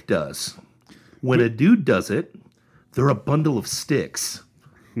chick does. When a dude does it, they're a bundle of sticks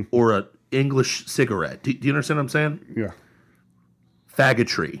or an English cigarette. Do you understand what I'm saying? Yeah.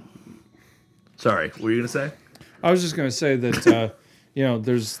 Faggotry. Sorry, what were you going to say? I was just going to say that,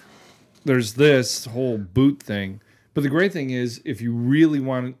 there's this whole boot thing. But the great thing is, if you really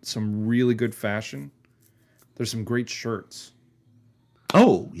want some really good fashion, there's some great shirts.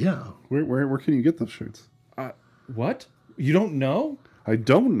 Oh, yeah. Where can you get those shirts? What? You don't know? I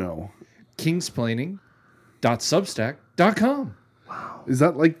don't know. Kingsplaining.substack.com. Wow. Is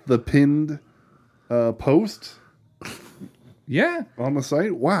that like the pinned post Yeah. on the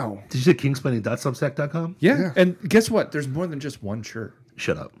site? Wow. Did you say kingsplaining.substack.com? Yeah. And guess what? There's more than just one shirt.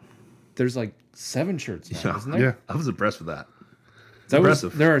 Shut up. There's like 7 shirts now, isn't there? Yeah. I was impressed with that.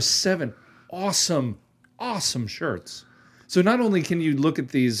 Impressive. There are 7 awesome shirts. So not only can you look at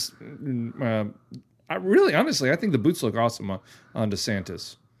these, honestly, I think the boots look awesome on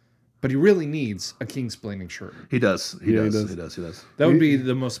DeSantis, but he really needs a Kingsplaining shirt. He does. He does. That would be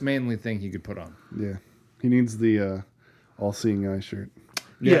the most manly thing he could put on. Yeah. He needs the all-seeing eye shirt.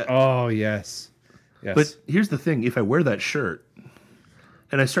 Yeah. Oh, yes. Yes. But here's the thing. If I wear that shirt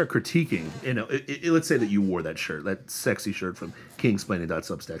and I start critiquing, let's say that you wore that shirt, that sexy shirt from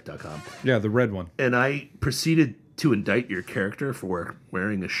kingsplaining.substack.com. Yeah, the red one. And I proceeded to indict your character for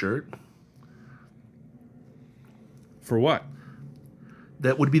wearing a shirt. For what?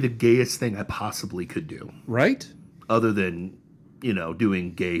 That would be the gayest thing I possibly could do. Right? Other than,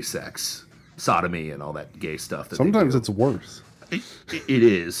 doing gay sex, sodomy, and all that gay stuff. That Sometimes it's worse. It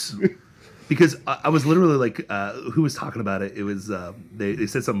is. Because I was literally like, who was talking about it? It was, they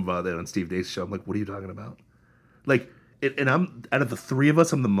said something about that on Steve Dace's show. I'm like, what are you talking about? Like, and I'm, out of the 3 of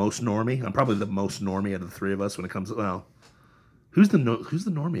us, I'm the most normie. I'm probably the most normie out of the 3 of us when it comes to, who's the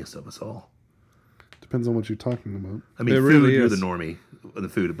normiest of us all? Depends on what you're talking about. I mean, It food, really you're is. the normie of the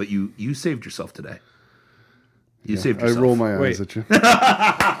food, but you saved yourself today. You Yeah, saved yourself. I roll my Wait. eyes at you.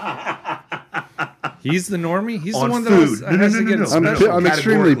 He's the normie? He's On the one food. that has to get No. special. I'm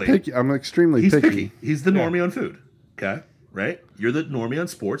extremely Categorically. picky. I'm extremely He's picky. picky. He's the normie on food. Okay? Right? You're the normie on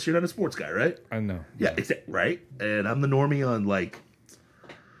sports. You're not a sports guy, right? I know. Yeah, right? And I'm the normie on, like,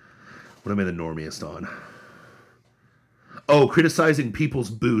 what am I the normiest on? Oh, criticizing people's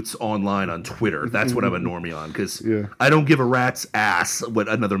boots online on Twitter. That's what I'm a normie on, because Yeah. I don't give a rat's ass what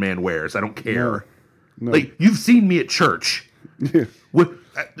another man wears. I don't care. No. Like, you've seen me at church. Yeah.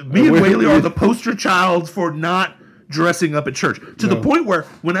 Me and Whaley are the poster child for not dressing up at church. To the point where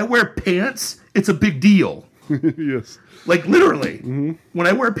when I wear pants, it's a big deal. Yes. Like, literally. When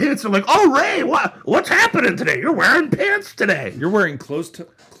I wear pants, they're like, oh, Ray, what's happening today? You're wearing pants today. You're wearing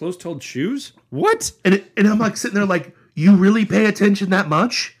closed-toed shoes? What? And I'm like sitting there like, you really pay attention that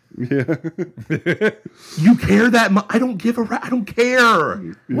much? Yeah. You care that much? I don't give a I don't care.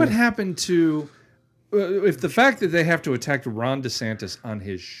 What happened to... if the fact that they have to attack Ron DeSantis on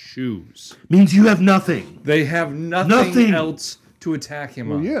his shoes, Means you have nothing. they have nothing else to attack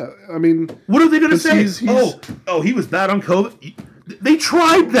him on. Yeah. I mean, What are they going to say? he's- Oh, he was bad on COVID. They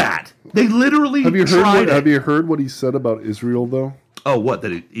tried that. They literally tried it. have you heard what he said about Israel though? Oh, what?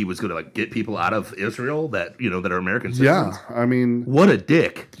 That he was going to like get people out of Israel that that are American Yeah. citizens? I mean, What a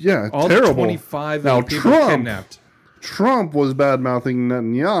dick. yeah, All terrible. 25 Now, people Trump- kidnapped. Trump was bad mouthing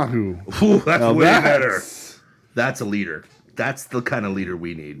Netanyahu. Ooh, that's Now way that's- better. That's a leader. That's the kind of leader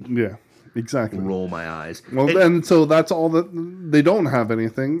we need. Yeah, exactly. Roll my eyes. Well, and so that's all that they don't have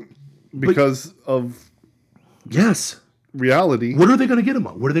anything because of yes reality. What are they going to get him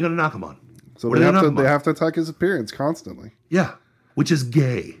on? What are they going to knock him on? So what they have to attack his appearance constantly. Yeah, which is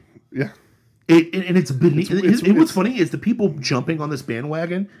gay. Yeah. And it's beneath. What's funny is the people jumping on this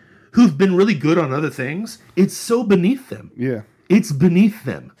bandwagon who've been really good on other things. It's so beneath them. Yeah. It's beneath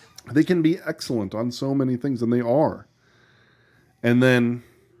them. They can be excellent on so many things, and they are. And then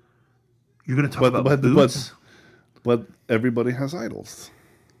you're going to talk about boots? But everybody has idols.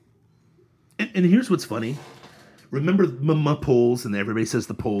 And here's what's funny. Remember my polls, and everybody says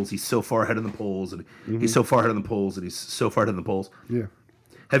the polls. He's so far ahead of the polls, and he's so far ahead of the polls, and he's so far ahead of the polls. Yeah.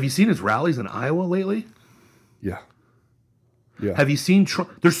 Have you seen his rallies in Iowa lately? Yeah. Yeah. Have you seen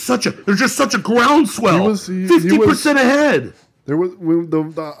Trump? There's just such a groundswell. 50% ahead. There was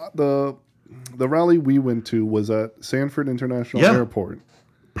the rally we went to was at Sanford International Airport.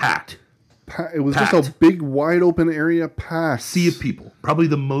 Packed. It was just a big, wide open area, packed. Sea of people. Probably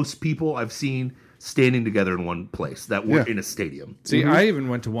the most people I've seen standing together in one place that were in a stadium. See, I even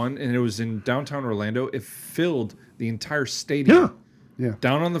went to one, and it was in downtown Orlando. It filled the entire stadium. Yeah.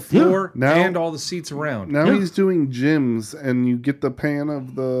 Down on the floor Now, and all the seats around. Now he's doing gyms, and you get the pan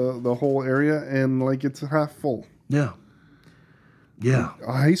of the whole area, and like it's half full. Yeah. Yeah.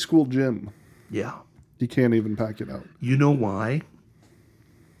 A high school gym. Yeah. You can't even pack it out. You know why?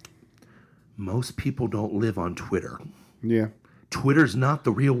 Most people don't live on Twitter. Yeah. Twitter's not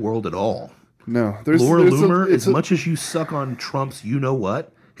the real world at all. No. Laura Loomer, as much as you suck on Trump's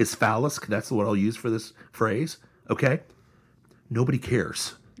you-know-what, his phallus, that's what I'll use for this phrase, okay? Nobody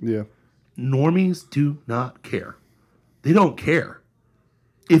cares. Yeah. Normies do not care. They don't care.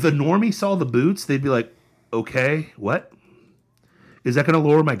 If a normie saw the boots, they'd be like, okay, what? Is that going to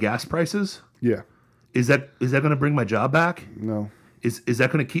lower my gas prices? Yeah. Is that going to bring my job back? No. Is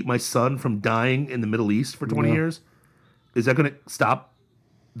that going to keep my son from dying in the Middle East for 20 years? Is that going to stop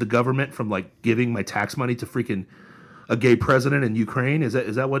the government from like giving my tax money to freaking a gay president in Ukraine? Is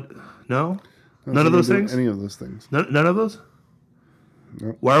that what? No? None of those things? Any of those things. None of those?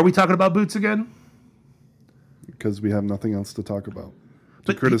 Nope. Why are we talking about boots again? Because we have nothing else to talk about.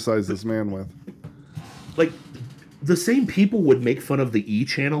 To criticize this man with. Like, the same people would make fun of the E!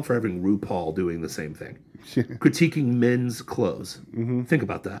 Channel for having RuPaul doing the same thing. Critiquing men's clothes. Mm-hmm. Think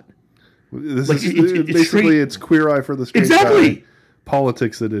about that. This like is basically it's Queer Eye for the Straight Guy.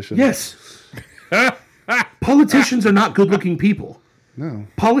 Politics edition. Yes. Politicians are not good-looking people. No.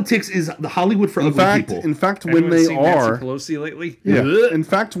 Politics is the Hollywood for ugly people. In fact, when they are Nancy Pelosi lately? Yeah. In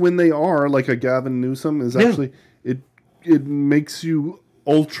fact, when they are like a Gavin Newsom is actually it makes you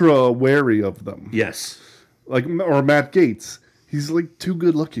ultra wary of them. Yes. Like or Matt Gaetz. He's like too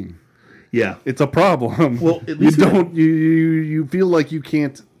good looking. Yeah. It's a problem. Well, at least you feel like you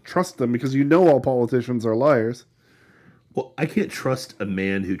can't trust them because you know all politicians are liars. Well, I can't trust a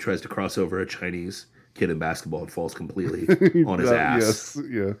man who tries to cross over a Chinese kid in basketball and falls completely on his ass. Yes,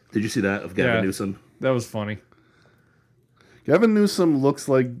 yeah. Did you see that of Gavin Newsom? That was funny. Gavin Newsom looks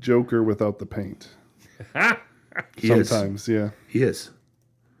like Joker without the paint. Sometimes, yeah. He is.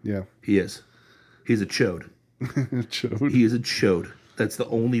 Yeah. He is. He's a chode. Chode. He is a chode. That's the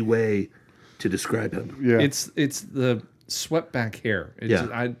only way to describe him. Yeah. It's the swept back hair.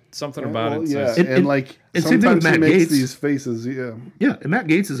 Something about it. Yeah. Says, and like and sometimes Matt he makes Gaetz. These faces. Yeah. Yeah. And Matt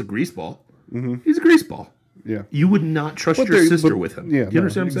Gaetz is a greaseball. Mm-hmm. He's a greaseball. Yeah. You would not trust your sister with him. Yeah. Do you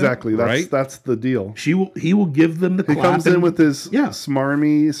understand what I'm saying? Exactly. That's the deal. He will give them the clap. He comes in with his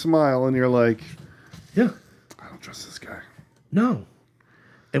smarmy smile, and you're like, yeah, I don't trust this guy. No.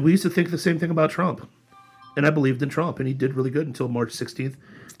 And we used to think the same thing about Trump. And I believed in Trump, and he did really good until March 16th,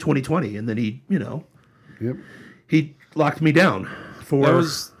 2020. And then he, he locked me down for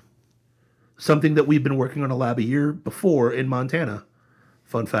something that we've been working on a lab a year before in Montana.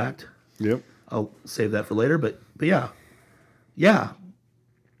 Fun fact. Yep. I'll save that for later, but yeah. Yeah.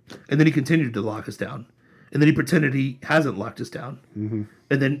 And then he continued to lock us down. And then he pretended he hasn't locked us down. Mm-hmm.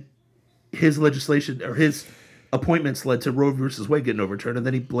 And then his legislation or his appointments led to Roe versus Wade getting overturned, and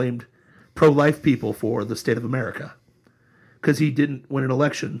then he blamed pro-life people for the state of America because he didn't win an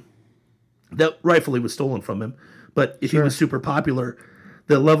election that rightfully was stolen from him. But if he was super popular,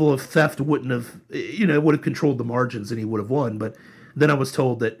 the level of theft wouldn't have, it would have controlled the margins and he would have won. But then I was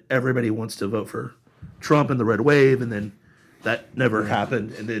told that everybody wants to vote for Trump and the red wave, and then that never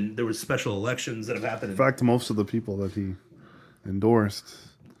happened. And then there was special elections that have happened. In fact, most of the people that he endorsed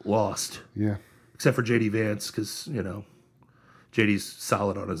lost. Yeah. Except for J.D. Vance, because, JD's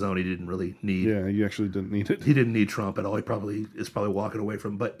solid on his own. He didn't really need. Yeah, you actually didn't need it. He didn't need Trump at all. He probably is walking away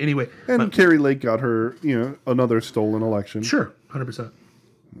from. But anyway, And Carrie Lake got her, another stolen election. sure, 100%.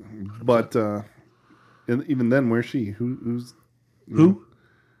 But and even then, where's she? Who's Who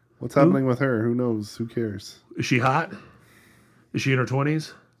what's happening with her? Who knows? Who cares? is she hot? Is she in her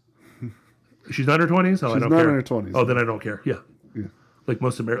 20s? She's not in her 20s. Oh, I She's don't not care. in her 20s. Oh, then I don't care. Yeah, Yeah. like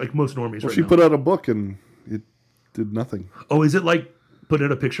most normies. Well, right she now. put out a book and it did nothing. Oh, is it like put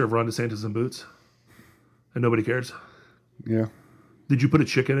out a picture of Ron DeSantis in boots, and nobody cares? Yeah. Did you put a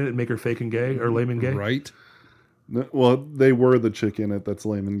chick in it and make her fake and gay or lame and gay? Right? No, well, they were the chick in it that's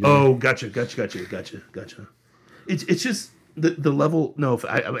lame and gay. Oh, gotcha. It's just the level. No,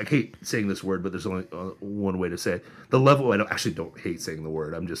 I hate saying this word, but there's only one way to say it. The level. I don't hate saying the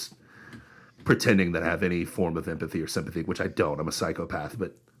word. I'm just pretending that I have any form of empathy or sympathy, which I don't. I'm a psychopath,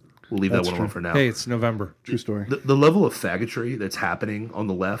 but we'll leave that one alone for now. Hey, it's November. True story. The level of faggotry that's happening on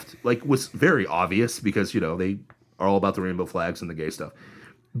the left, was very obvious because they are all about the rainbow flags and the gay stuff,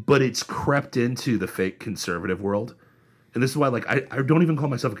 but it's crept into the fake conservative world, and this is why I don't even call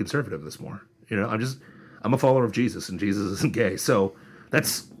myself a conservative this more. I'm a follower of Jesus, and Jesus isn't gay, so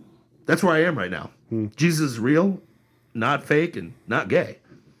that's where I am right now. Jesus is real, not fake, and not gay,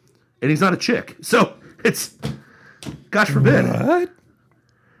 and he's not a chick. So it's, gosh forbid. What?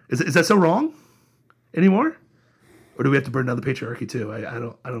 Is that so wrong anymore? Or do we have to burn down the patriarchy too? I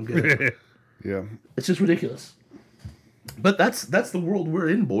don't get it. Yeah. It's just ridiculous. But that's the world we're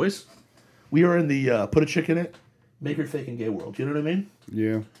in, boys. We are in the put a chick in it, make her fake and gay world. You know what I mean?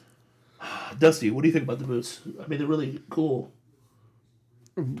 Yeah. Dusty, what do you think about the boots? I mean, they're really cool.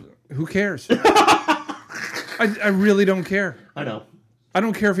 Who cares? I really don't care. I know. I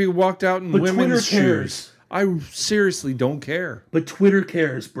don't care if he walked out in But women's Twitter cares. shoes. I seriously don't care. But Twitter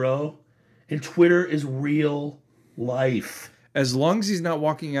cares, bro. And Twitter is real life. As long as he's not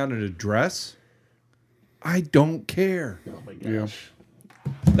walking out in a dress, I don't care. Oh my gosh.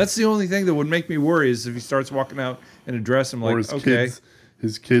 That's the only thing that would make me worry is if he starts walking out in a dress. I'm Or like, okay.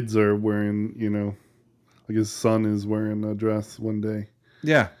 his kids are wearing, like his son is wearing a dress one day.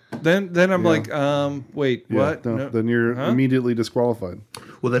 Yeah. Then I'm like, wait, Yeah, what? no, No. then you're immediately disqualified.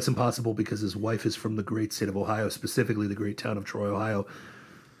 Well, that's impossible because his wife is from the great state of Ohio, specifically the great town of Troy, Ohio,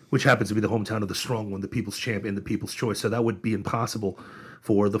 which happens to be the hometown of the strong one, the people's champion, the people's choice. So that would be impossible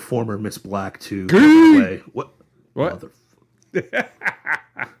for the former Miss Black to play. What? What?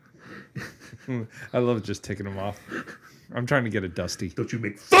 I love just taking them off. I'm trying to get a Dusty. Don't you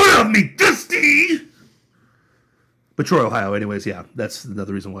make fun of me, Dusty! But Troy, Ohio, anyways, yeah, that's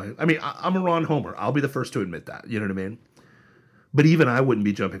another reason why. I mean, I'm a Ron Homer. I'll be the first to admit that. You know what I mean? But even I wouldn't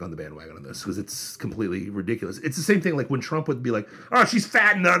be jumping on the bandwagon on this because it's completely ridiculous. It's the same thing like when Trump would be like, oh, she's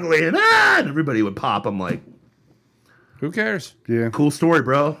fat and ugly, and everybody would pop. I'm like, Who cares? Yeah. cool story,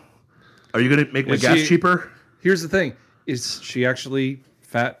 bro. Are you going to make my gas cheaper? Here's the thing. Is she actually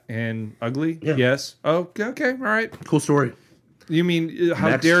fat and ugly? Yeah. Yes. Oh, okay. All right. Cool story. You mean, how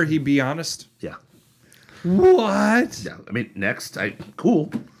Next. dare he be honest? Yeah. What? Yeah. I mean, next.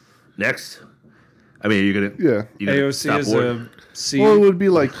 Cool. Next. I mean, you're going to... Yeah. AOC stop is worrying. a C. Well, it would be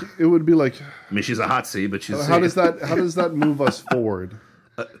like. I mean, she's a hot C, but she's... How does that move us forward?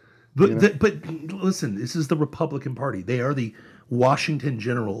 But listen, this is the Republican Party. They are the Washington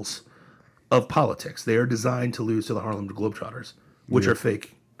Generals of politics. They are designed to lose to the Harlem Globetrotters, which are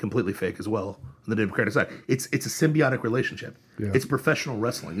fake, completely fake as well on the Democratic side. It's a symbiotic relationship. Yeah. It's professional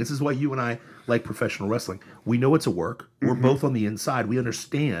wrestling. This is why you and I like professional wrestling. We know it's a work. We're both on the inside. We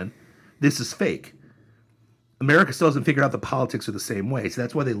understand this is fake. America still hasn't figured out the politics are the same way. So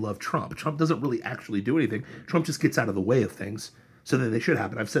that's why they love Trump. Trump doesn't really actually do anything. Trump just gets out of the way of things so that they should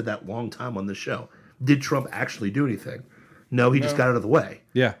happen. I've said that long time on this show. Did Trump actually do anything? No, he just got out of the way.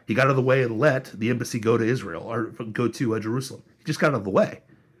 Yeah. He got out of the way and let the embassy go to Israel or go to Jerusalem. He just got out of the way.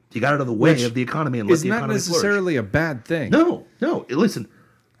 He got out of the way of the economy and let It's the not economy necessarily a bad thing. flourish. No. Listen,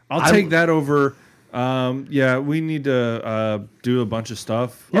 I'll take that over. We need to do a bunch of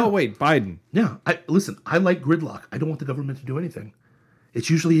stuff. Yeah. Oh, wait, Biden. yeah. I like gridlock. I don't want the government to do anything. It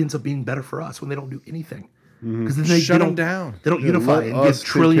usually ends up being better for us when they don't do anything. Because then Shut they them don't down. They don't unify Let and us give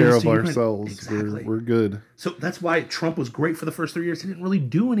take trillions care of to Ukraine. ourselves. Exactly. We're good. So that's why Trump was great for the first 3 years. He didn't really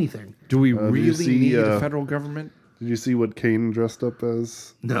do anything. Do we you really see, need a federal government? Did you see what Kane dressed up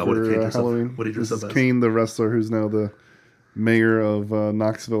as? No, for what did Kane dress up- Halloween? what did he dress This up is as? Kane, the wrestler, who's now the mayor of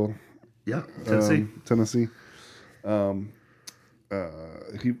Knoxville, Yeah, Tennessee. Tennessee.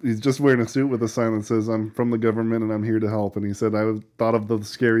 He's just wearing a suit with a sign that says, "I'm from the government and I'm here to help." And he said, "I thought of the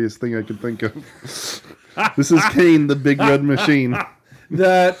scariest thing I could think of." This is Kane, the big red machine.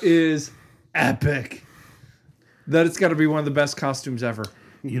 That is epic. that it's got to be one of the best costumes ever.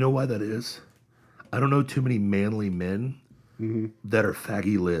 You know why that is? I don't know too many manly men that are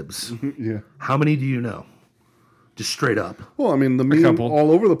faggy libs. Yeah. How many do you know? Just straight up. Well, I mean, the meme couple.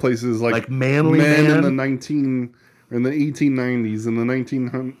 all over the place is like manly men man? in the 1890s and the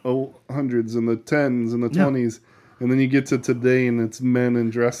 1900s and the 10s and the 20s, and then you get to today and it's men in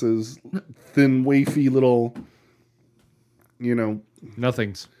dresses, thin, wafy little,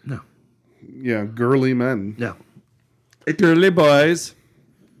 Nothings. No. girly men. No. Girly boys.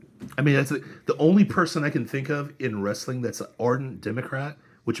 I mean, that's the only person I can think of in wrestling that's an ardent Democrat,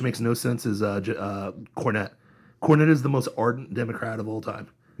 which makes no sense, is Cornette. Cornette is the most ardent Democrat of all time.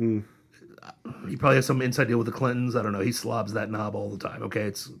 He probably has some inside deal with the Clintons. I don't know. He slobs that knob all the time. Okay,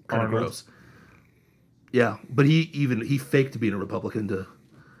 it's kind of gross. Yeah, but he faked being a Republican to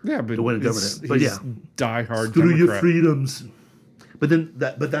win a government. But he's diehard through your Democrat. freedoms.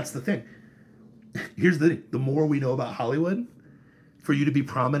 But that's the thing. Here's the thing: the more we know about Hollywood, for you to be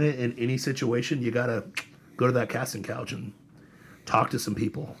prominent in any situation, you gotta go to that casting couch and talk to some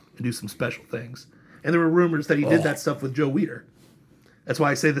people and do some special things. And there were rumors that he did that stuff with Joe Weider. That's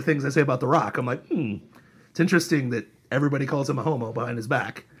why I say the things I say about The Rock. I'm like, it's interesting that everybody calls him a homo behind his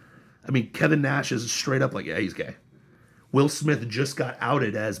back. I mean, Kevin Nash is straight up like, yeah, he's gay. Will Smith just got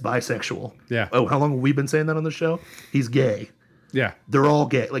outed as bisexual. Yeah. Oh, how long have we been saying that on the show? He's gay. Yeah. They're all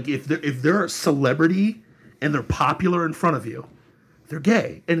gay. Like, if they're a celebrity and they're popular in front of you, they're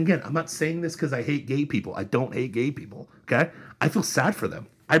gay. And again, I'm not saying this because I hate gay people. I don't hate gay people, okay? I feel sad for them.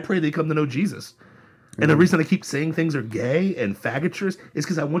 I pray they come to know Jesus. And the reason I keep saying things are gay and faggotries is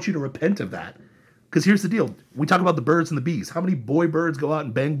because I want you to repent of that. Because here's the deal. We talk about the birds and the bees. How many boy birds go out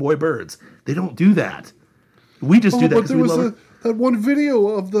and bang boy birds? They don't do that. We just do that But because there we was love that one video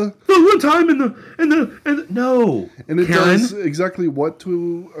of the one time no. and it Karen? does exactly what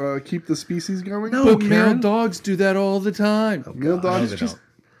to keep the species going. No, But male Karen. dogs do that all the time. Male dogs they just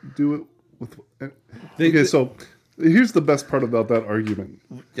do it with. They- Okay, so here's the best part about that argument.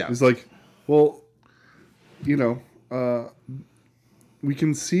 Yeah. It's like, well, we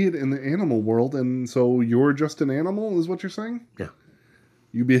can see it in the animal world, and so you're just an animal, is what you're saying? Yeah.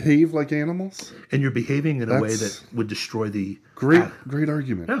 You behave like animals? And you're behaving in a way that That's would destroy the Great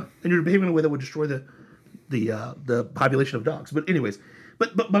argument. Yeah, and you're behaving in a way that would destroy the population of dogs. But anyways,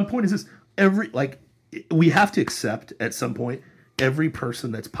 but my point is this: we have to accept at some point every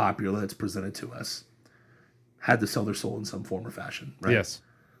person that's popular that's presented to us had to sell their soul in some form or fashion, right? Yes.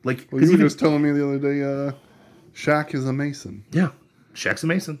 Like, Well, you were just telling me the other day, Shaq is a Mason. yeah, Shaq's a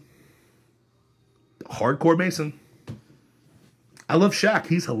Mason, hardcore Mason. I love Shaq.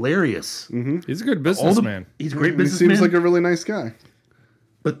 He's hilarious. He's a good businessman. He's a great He businessman. seems like a really nice guy.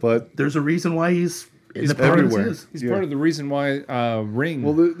 but there's a reason why he's in the everywhere. prominence he is. He's part of the reason why Ring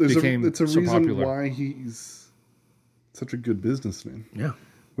Well, became it's a so reason popular. why he's such a good businessman. Yeah.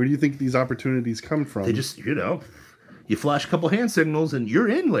 Where do you think these opportunities come from? They just, you flash a couple hand signals and you're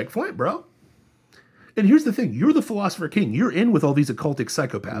in like Flint, bro. And here's the thing. You're the philosopher king. You're in with all these occultic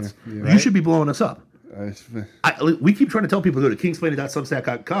psychopaths. Yeah. You should be blowing us up. I- We keep trying to tell people to go to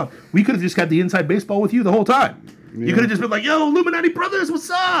kingsplaining.substack.com. We could have just got the inside baseball with you the whole time. You could have just been like, yo, Illuminati brothers, what's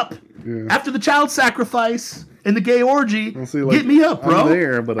up? Yeah. After the child sacrifice and the gay orgy, Well, see, like, get me up, bro. I'm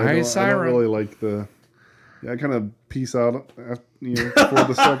there, but I don't Siren. really like the. Yeah, I kind of peace out after, before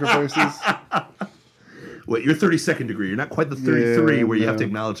the sacrifices. Wait, you're 32nd degree. You're not quite the 33 Yeah, where you have to no.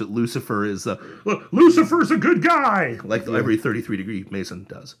 acknowledge that Lucifer is Lucifer's a good guy, like every 33 degree Mason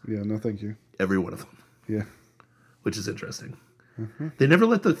does. Yeah, no, thank you. Every one of them, Yeah, which is interesting. They never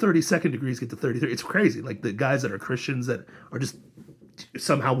let the 32nd degrees get to 33. It's crazy. Like the guys that are Christians that are just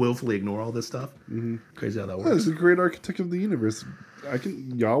somehow willfully ignore all this stuff. Crazy how that oh, works. he's the great architect of the universe.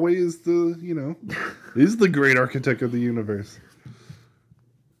 Yahweh is is the great architect of the universe.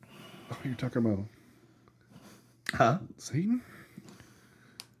 Oh, you're talking about Huh? Satan?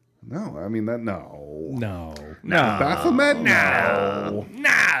 No, I mean that. No, No. Baphomet. No.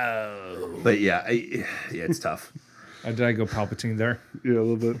 But yeah, it's tough. Did I go Palpatine there? Yeah, a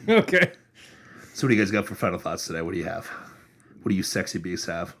little bit. Okay. So what do you guys got for final thoughts today? What do you have? What do you sexy beasts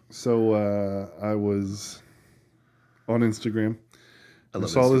have? So I was on Instagram. I I love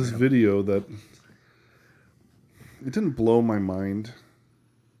saw this Instagram. video that it didn't blow my mind.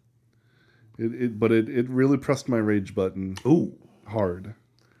 But it really pressed my rage button Ooh. hard.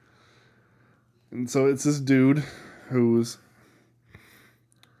 And so it's this dude who's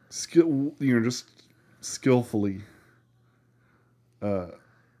just skillfully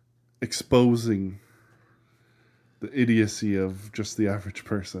exposing the idiocy of just the average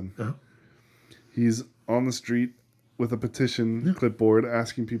person. Uh-huh. He's on the street with a petition clipboard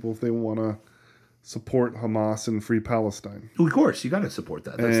asking people if they want to support Hamas and free Palestine. Of course, you got to support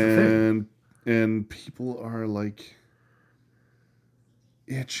that. That's the thing. And people are like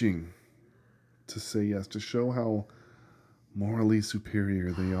itching to say yes, to show how morally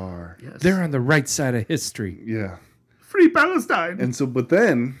superior they are. Yes. They're on the right side of history. Yeah. Free Palestine. And so, but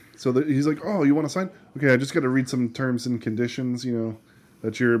then, he's like, oh, you want to sign? Okay, I just got to read some terms and conditions,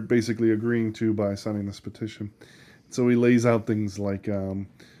 that you're basically agreeing to by signing this petition. So he lays out things like,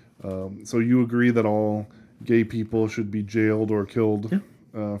 so you agree that all gay people should be jailed or killed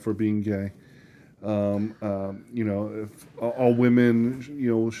for being gay. If all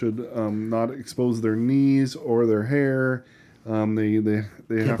women, should not expose their knees or their hair. They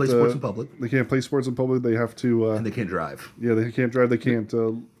can't have play to, sports in public. They can't play sports in public. They have to, and they can't drive. Yeah, they can't drive. They can't.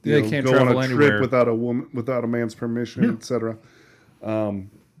 They can't go travel on a anywhere trip without a man's permission, etc.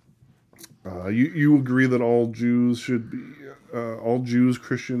 You agree that all Jews should be, all Jews,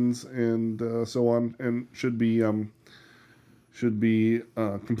 Christians, and so on, and should be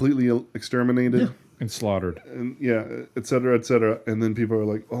completely exterminated and slaughtered, and et cetera, et cetera. And then people are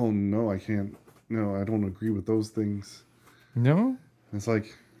like, "Oh no, I can't. No, I don't agree with those things." No, it's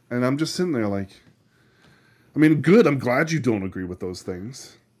like, and I'm just sitting there like, I mean, good. I'm glad you don't agree with those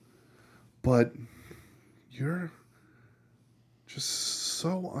things, but you're just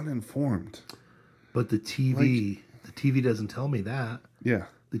so uninformed. But the TV doesn't tell me that. Yeah.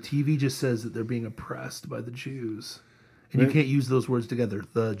 The TV just says that they're being oppressed by the Jews. And you can't use those words together.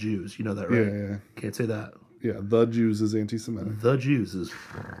 The Jews. You know that, right? Yeah. Can't say that. Yeah, the Jews is anti-Semitic. The Jews is,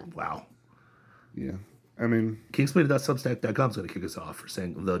 wow. Yeah. I mean... Kingsplated.substack.com is going to kick us off for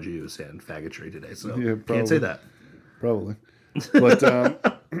saying the Jews and faggotry today. So can't say that. Probably. But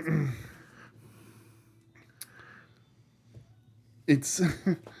it's...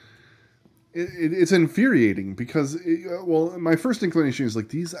 It's infuriating because, my first inclination is like,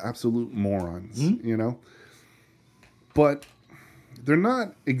 these absolute morons, But they're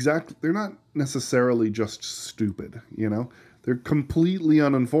not necessarily just stupid, They're completely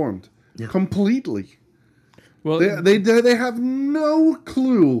uninformed. Yeah. Completely. Well, they have no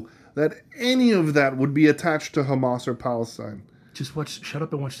clue that any of that would be attached to Hamas or Palestine. Just shut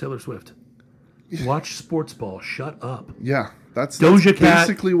up and watch Taylor Swift. Watch sports ball. Shut up. Yeah. That's Doja Cat,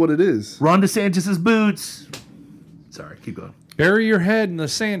 basically what it is. Ron DeSantis' boots. Sorry, keep going. Bury your head in the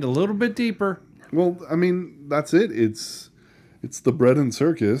sand a little bit deeper. Well, I mean, that's it. It's the bread and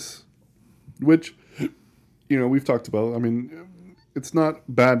circus, which, we've talked about. I mean, it's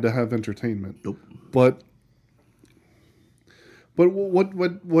not bad to have entertainment. Nope. But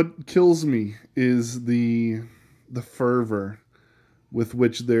what kills me is the fervor with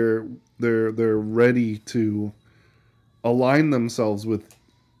which they're ready to align themselves with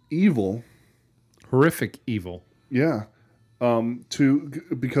evil, horrific evil. Yeah,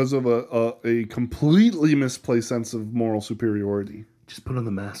 because of a completely misplaced sense of moral superiority. Just put on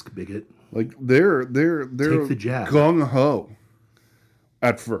the mask, bigot. Like they're Take the jab. Gung ho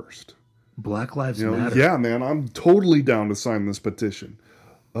at first. Black Lives Matter. Yeah, man, I'm totally down to sign this petition.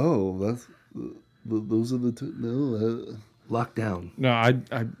 Oh, those are the two. No, lockdown. No,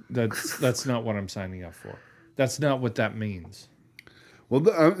 that's not what I'm signing up for. That's not what that means. Well,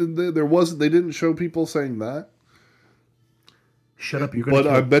 they didn't show people saying that. Shut up!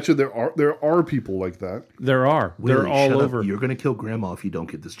 I bet you there are people like that. There are. They're all over. You're going to kill grandma if you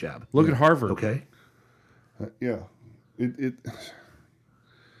don't get this jab. Look at Harvard. Okay. Yeah,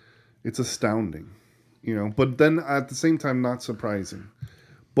 it's astounding, But then at the same time, not surprising.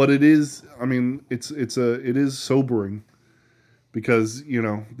 But it is. I mean, it is sobering because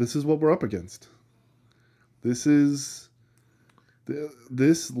this is what we're up against. This is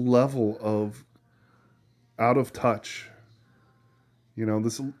this level of out of touch. And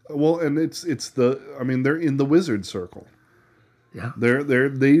they're in the wizard circle. Yeah.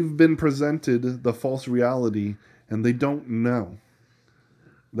 They've been presented the false reality and they don't know.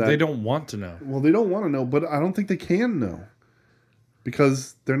 They don't want to know. Well, they don't want to know, but I don't think they can know.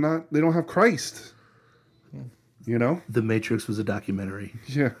 Because they don't have Christ. The Matrix was a documentary.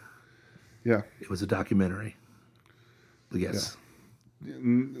 Yeah. Yeah. It was a documentary. Yes.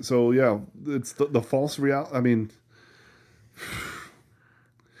 Yeah. So, yeah, it's the false reality. I mean,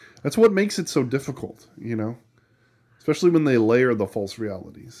 that's what makes it so difficult, Especially when they layer the false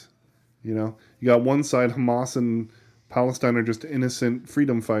realities. You got one side, Hamas and Palestine are just innocent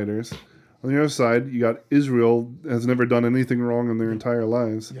freedom fighters. On the other side, you got Israel has never done anything wrong in their entire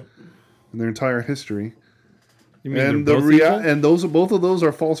lives, in their entire history. You mean and both of those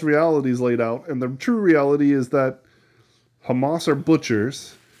are false realities laid out, and the true reality is that Hamas are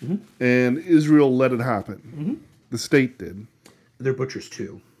butchers, and Israel let it happen. Mm-hmm. The state did. They're butchers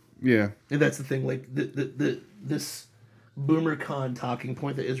too. Yeah. And that's the thing. Like this boomer con talking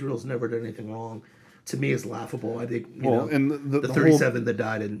point that Israel's never done anything wrong, to me is laughable. I think and the 37 that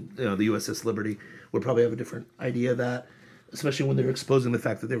died in the USS Liberty would probably have a different idea of that, especially when they're exposing the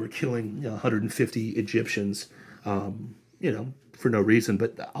fact that they were killing 150 Egyptians, for no reason.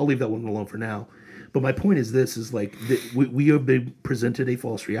 But I'll leave that one alone for now. But my point is this: is like we have been presented a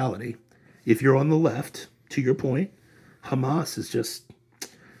false reality. If you're on the left, to your point, Hamas is just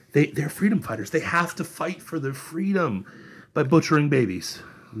they're freedom fighters. They have to fight for their freedom by butchering babies.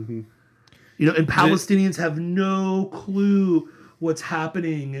 Mm-hmm. And Palestinians have no clue what's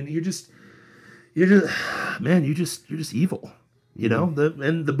happening, and you're just evil.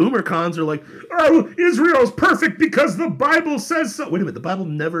 And the boomer cons are like, oh, Israel's perfect because the Bible says so. Wait a minute, the Bible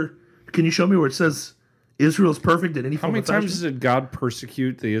never. Can you show me where it says Israel's perfect in any form of fashion? How many times did God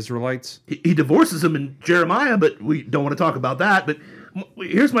persecute the Israelites? He divorces them in Jeremiah, but we don't want to talk about that. But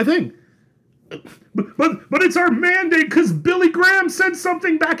here's my thing. But it's our mandate because Billy Graham said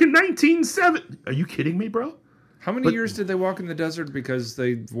something back in 1970. Are you kidding me, bro? How many years did they walk in the desert because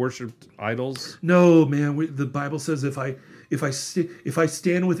they worshipped idols? No, man. The Bible says if I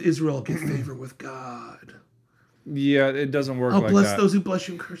stand with Israel, I'll get favor with God. Yeah, it doesn't work I'll like bless that. those who bless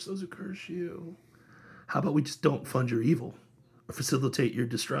you and curse those who curse you. How about we just don't fund your evil or facilitate your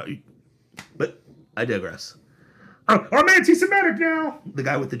destruction? But I digress. I'm anti-Semitic now. The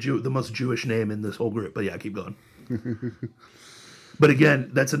guy with the most Jewish name in this whole group. But yeah, keep going. But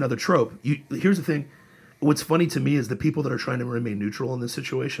again, that's another trope. Here's the thing. What's funny to me is the people that are trying to remain neutral in this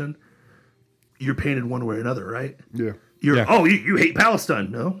situation, you're painted one way or another, right? Yeah. You hate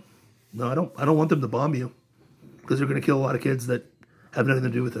Palestine. No, I don't. I don't want them to bomb you because they're going to kill a lot of kids that have nothing to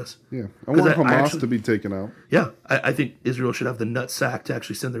do with this. Yeah. I want Hamas to be taken out. Yeah. I think Israel should have the nutsack to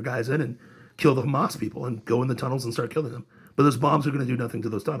actually send their guys in and kill the Hamas people and go in the tunnels and start killing them. But those bombs are going to do nothing to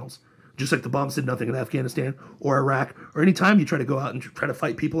those tunnels. Just like the bombs did nothing in Afghanistan or Iraq or any time you try to go out and try to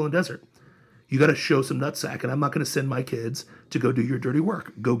fight people in the desert. You got to show some nutsack, and I'm not going to send my kids to go do your dirty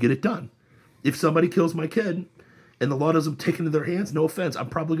work. Go get it done. If somebody kills my kid and the law doesn't take it into their hands, no offense, I'm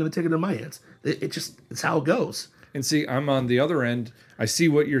probably going to take it in my hands. It's how it goes. And see, I'm on the other end. I see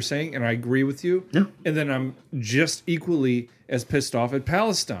what you're saying, and I agree with you. Yeah. And then I'm just equally as pissed off at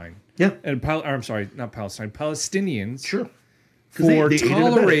Palestine. Yeah. And I'm sorry, not Palestine, Palestinians. Sure. For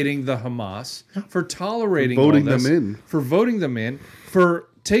tolerating the Hamas, for tolerating voting all this, them in, for voting them in, for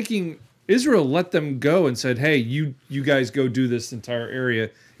taking Israel, let them go and said, "Hey, you guys go do this entire area.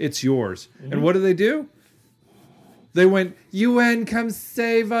 It's yours." Mm-hmm. And what do? They went, UN, come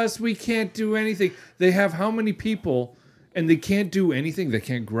save us. We can't do anything. They have how many people, and they can't do anything. They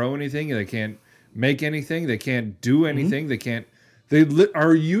can't grow anything. They can't make anything. They can't do anything. Mm-hmm. They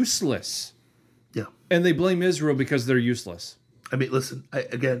are useless. Yeah. And they blame Israel because they're useless. I mean, listen,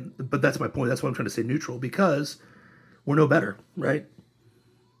 but that's my point. That's why I'm trying to say neutral, because we're no better, right?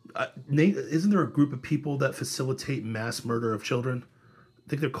 Nate, isn't there a group of people that facilitate mass murder of children? I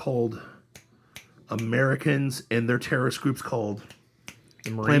think they're called Americans, and their terrorist group's called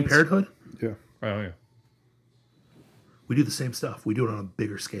Planned Parenthood. Yeah. Oh, yeah. We do the same stuff. We do it on a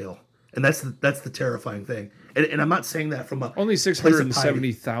bigger scale. And that's the terrifying thing. And I'm not saying that from a only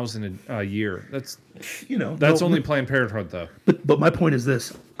 670,000 a year. That's only Planned Parenthood though. But my point is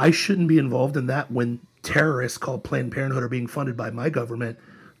this: I shouldn't be involved in that when terrorists called Planned Parenthood are being funded by my government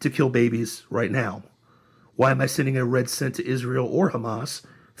to kill babies right now. Why am I sending a red cent to Israel or Hamas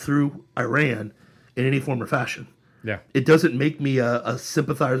through Iran in any form or fashion? Yeah. It doesn't make me a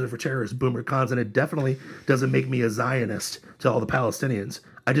sympathizer for terrorist boomer cons, and it definitely doesn't make me a Zionist to all the Palestinians.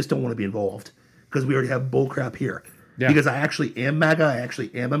 I just don't want to be involved because we already have bullcrap here. Yeah. Because I actually am MAGA. I actually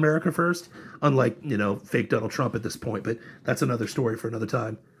am America first, unlike, fake Donald Trump at this point. But that's another story for another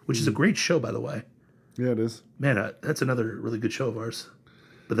time, which is a great show, by the way. Yeah, it is. Man, that's another really good show of ours.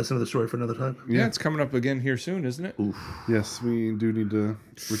 But that's another story for another time. Yeah, it's coming up again here soon, isn't it? Oof. Yes, we do need to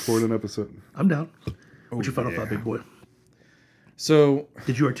record an episode. I'm down. What's your final thought, big boy? So,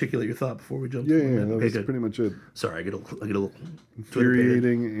 did you articulate your thought before we jumped? Yeah, that was pretty much it. Sorry, I get a little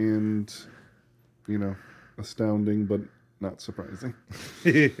infuriating and astounding, but not surprising.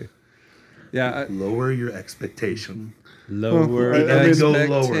 Yeah, lower your expectation. Lower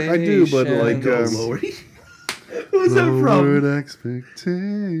expectation. I do, but go lower. Who's that from? Lowered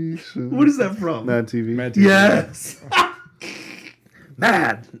expectation. What is that from? Mad TV. Yes.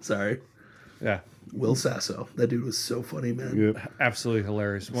 Mad. Sorry. Yeah. Will Sasso. That dude was so funny, man. Yep. Absolutely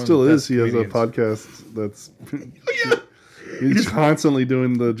hilarious. Still is. He has a podcast that's... He's constantly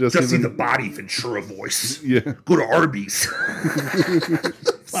doing the Jesse the Body Ventura voice. Yeah. Go to Arby's.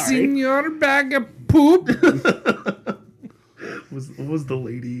 Senor bag of poop. what was the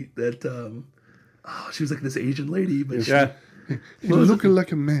lady that? She was like this Asian lady, but Yeah. You're looking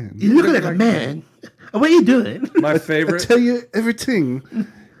like a man. you look like a man. What are you doing? My I favorite. tell you everything.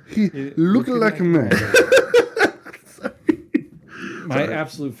 He looking like a man. My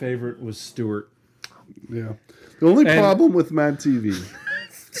absolute favorite was Stewart. Yeah. The only And- problem with Mad TV,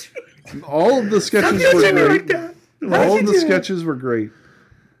 all of the sketches You were say me great. like that. All of the sketches were great,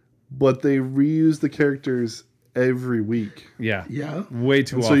 but they reused the characters every week. Yeah. Yeah. Way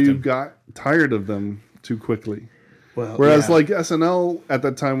too And so often. you got tired of them too quickly. Well, Whereas yeah. like SNL at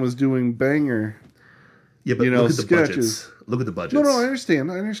that time was doing banger. Yeah, but you know, look at the sketches. budgets. Look at the budgets. No, I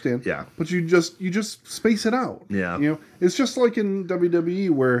understand. Yeah. But you just space it out. Yeah. You know, it's just like in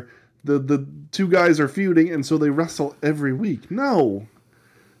WWE where the two guys are feuding and so they wrestle every week. No.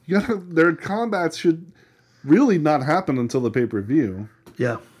 Their combats should really not happen until the pay-per-view.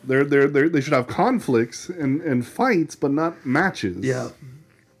 Yeah. They should have conflicts and fights, but not matches. Yeah.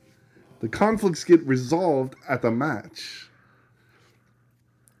 The conflicts get resolved at the match.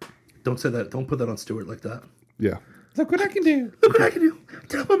 Don't say that. Don't put that on Stewart like that. Yeah. Look what I can do. Look what I can do.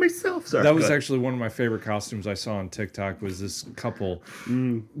 Tell by myself. Sorry. That was go ahead. actually one of my favorite costumes I saw on TikTok. Was this couple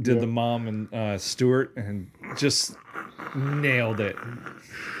did the mom and Stewart and just nailed it.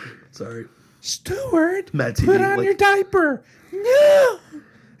 Sorry. Stewart, Mad TV, put on like- your diaper. No,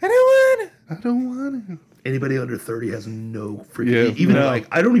 I don't want. I don't want to. Anybody under 30 has no freaking. Yeah, even no. like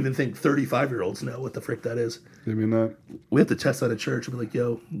I don't even think 35-year-olds know what the frick that is. Maybe not. We have to test that at church. We'll be like,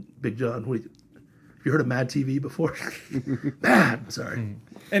 "Yo, Big John, have you heard of Mad TV before?" Mad. Sorry.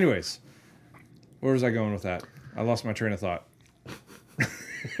 Anyways, where was I going with that? I lost my train of thought.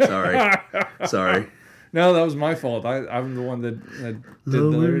 Sorry. No, that was my fault. I'm the one that did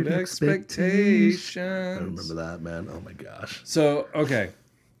Lowered the expectations. I remember that, man. Oh my gosh. So, okay.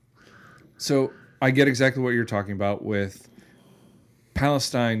 So, I get exactly what you're talking about with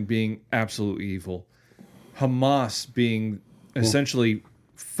Palestine being absolute evil, Hamas being essentially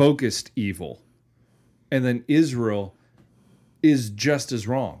focused evil, and then Israel is just as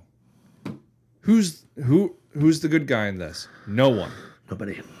wrong. Who's the good guy in this? No one.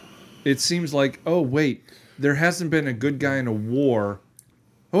 Nobody. It seems like, oh wait, there hasn't been a good guy in a war.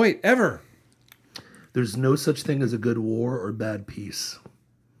 Oh wait, ever. There's no such thing as a good war or bad peace.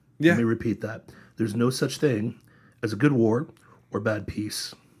 Yeah. Let me repeat that. There's no such thing as a good war or bad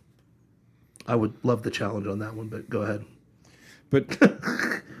peace. I would love the challenge on that one, but go ahead. But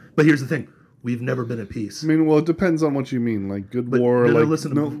But here's the thing. We've never been at peace. I mean, well, it depends on what you mean. Like good war, no, like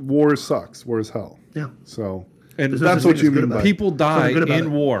listen, war sucks. War is hell. Yeah. So and There's that's nothing what you good mean about by it. people die good about in it.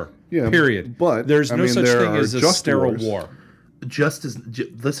 war. Yeah, Period. but, there's I no mean, such there thing are as a just sterile wars. war.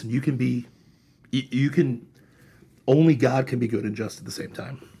 Listen, you can be, you can, only God can be good and just at the same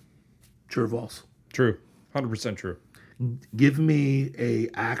time. True or false? True. 100% true. Give me a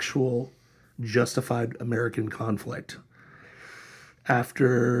actual justified American conflict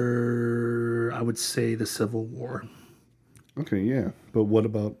after, I would say, the Civil War. Okay, yeah, but what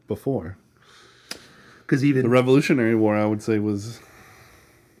about before? Because even The Revolutionary War, I would say, was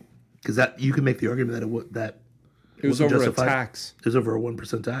because that you can make the argument that It was wasn't over justified. a tax. It was over a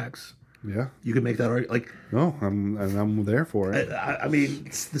 1% tax. yeah. You can make that argument. Like No, I'm there for it. I mean,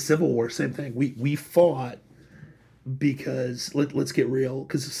 it's the Civil War, same thing. We fought because let's get real,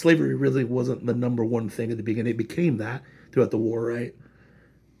 because slavery really wasn't the number one thing at the beginning. It became that throughout the war, right?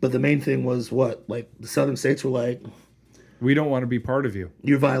 But the main thing was what? Like the Southern states were like, We don't want to be part of you.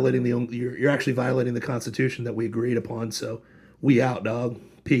 you're violating you're actually violating the Constitution that we agreed upon. So we out, dog.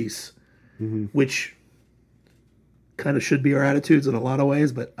 Peace. Which kind of should be our attitudes in a lot of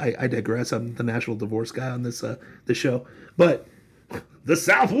ways, but I digress. I'm the national divorce guy on this show. But the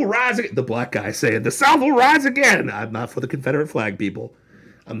South will rise again. The black guy saying the South will rise again. I'm not for the Confederate flag, people.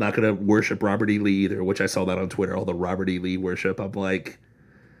 I'm not going to worship Robert E. Lee either, which I saw that on Twitter, all the Robert E. Lee worship. I'm like,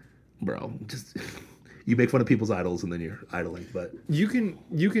 bro, just you make fun of people's idols and then you're idling. But You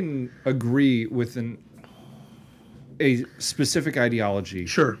can agree with a specific ideology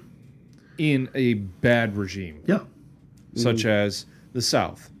sure. in a bad regime, Yeah. such as the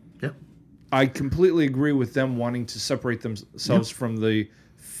South. Yeah. I completely agree with them wanting to separate themselves from the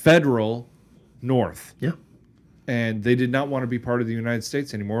federal North. Yeah. And they did not want to be part of the United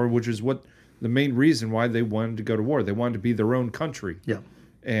States anymore, which is what the main reason why they wanted to go to war. They wanted to be their own country Yeah.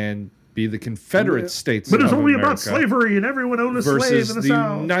 and be the Confederate States But it's of only America about slavery and everyone owned a slave versus in the the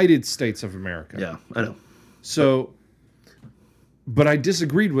South. United States of America. Yeah, I know. So, but I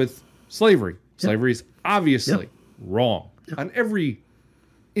disagreed with slavery. Slavery is obviously wrong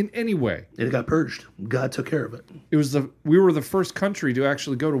in any way. And it got purged. God took care of it. We were the first country to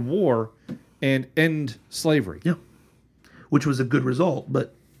actually go to war and end slavery. Yeah. which was a good result.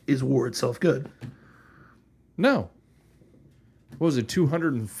 But is war itself good? No. What was it?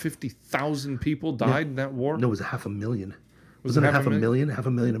 250,000 people died in that war. No, it was 500,000. Was Wasn't it it half a 500,000? million?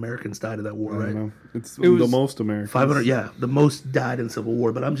 500,000 Americans died in that war, I right? don't know. It's It was the most Americans. 500, yeah, the most died in Civil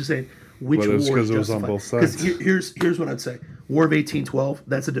War. But I'm just saying, which Whether war it's is 'cause it was on justified? both sides. Here's what I'd say: War of 1812.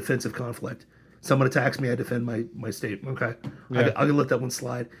 That's a defensive conflict. Someone attacks me, I defend my state. Okay, Yeah. I can let that one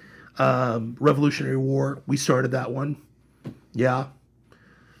slide. Revolutionary War. We started that one. Yeah.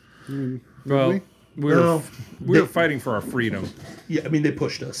 Well, we No, were fighting for our freedom. Yeah. I mean, they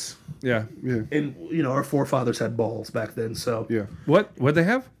pushed us, Yeah. Yeah. and our forefathers had balls back then. So Yeah. What'd they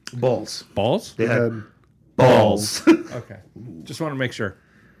have? balls. Balls? They had Had balls. Okay. Just want to make sure.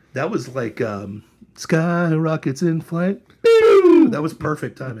 That was like sky rockets in flight. Pew! That was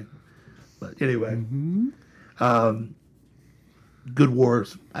perfect timing. But anyway, good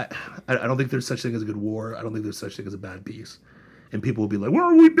wars. I don't think there's such thing as a good war. I don't think there's such thing as a bad peace. And people will be like, "Where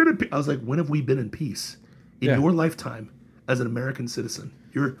have we been in peace?" I was like, "When have we been in peace in Yeah. your lifetime as an American citizen?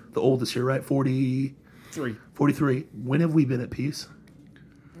 You're the oldest here, right? 40, 43. When have we been at peace?"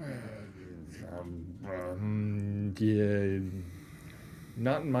 Yeah.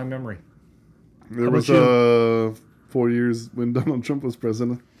 Not in my memory. There How was about 4 years when Donald Trump was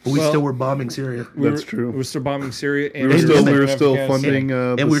president. We Well- still were bombing Syria. That's true. We were still bombing Syria, and We were Yemen. still Afghanistan. funding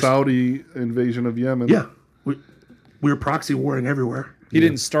And the we're- Saudi invasion of Yemen. Yeah, we were proxy warring everywhere. He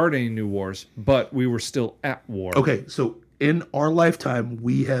didn't start any new wars, but we were still at war. Okay, so in our lifetime,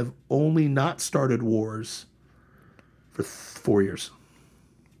 we have only not started wars for 4 years. Is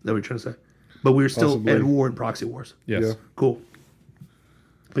that what you're trying to say? But we're still Possibly. at war and proxy wars. Yes. Yeah. Cool.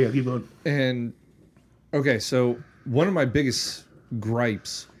 But yeah, keep going. And okay, so one of my biggest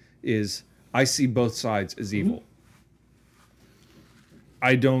gripes is I see both sides as evil.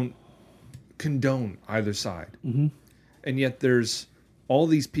 I don't condone either side. And yet there's all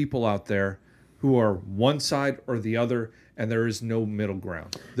these people out there who are one side or the other, and there is no middle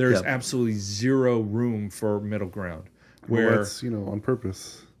ground. There's Yep. absolutely zero room for middle ground. Well, Where that's, on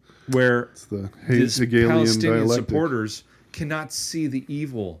purpose. where It's the these Hegelian Palestinian dialectic. supporters cannot see the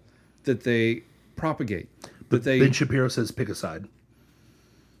evil that they propagate. That they Ben Shapiro says pick a side.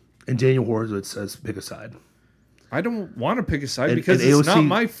 And Daniel Horowitz says pick a side. I don't want to pick a side And- because and it's not AOC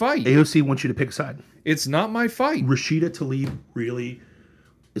my fight. AOC wants you to pick a side. It's not my fight. Rashida Tlaib really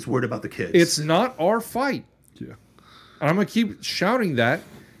is worried about the kids. It's not our fight. Yeah. And I'm going to keep shouting that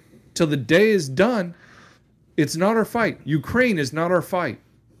till the day is done. It's not our fight. Ukraine is not our fight.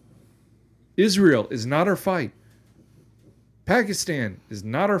 Israel is not our fight. Pakistan is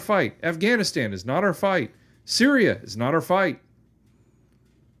not our fight. Afghanistan is not our fight. Syria is not our fight.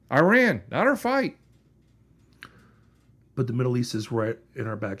 Iran, not our fight. But the Middle East is right in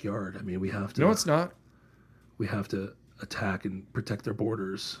our backyard. I mean, we have to. No, it's not. We have to attack and protect their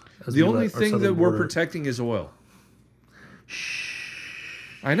borders. as The we only let our thing that southern we're border- protecting is oil.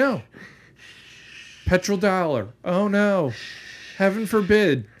 I know. Petrodollar. Oh no. Heaven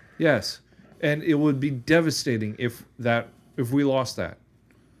forbid. Yes. And it would be devastating if we lost that.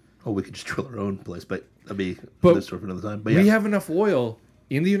 Oh, we could just drill our own place, but that'd be But another story for another time. But yeah, We have enough oil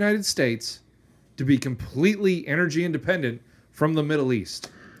in the United States to be completely energy independent from the Middle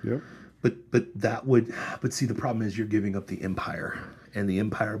East. Yep. but that would. But see, the problem is you're giving up the empire, and the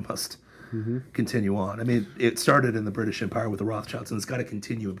empire must continue on. I mean, it started in the British Empire with the Rothschilds, and it's got to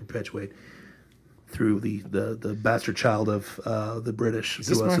continue and perpetuate through the bastard child of the British. Is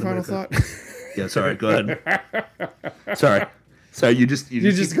this to us my in final America. thought? Yeah, sorry. Go ahead. Sorry. You just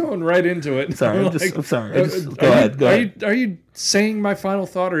You're just going right into it. Sorry, I'm sorry. Go ahead. Are you saying my final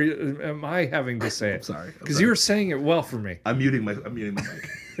thought, or am I having to say it? sorry. I'm Because sorry. you were saying it well for me. I'm muting my mic.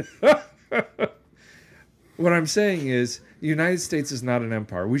 What I'm saying is, the United States is not an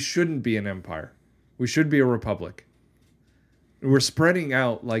empire. We shouldn't be an empire. We should be a republic. We're spreading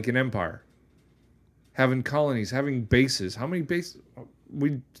out like an empire, having colonies, having bases. How many bases?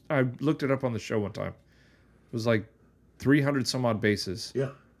 I looked it up on the show one time. It was like 300 some odd bases Yeah.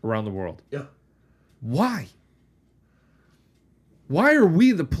 around the world. Yeah. Why? Why are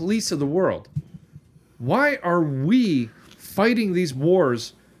we the police of the world? Why are we fighting these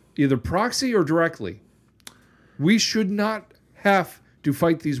wars, either proxy or directly? We should not have to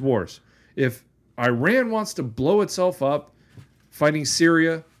fight these wars. If Iran wants to blow itself up fighting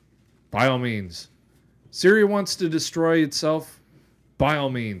Syria, by all means. Syria wants to destroy itself, by all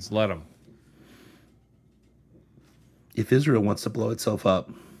means, let them. If Israel wants to blow itself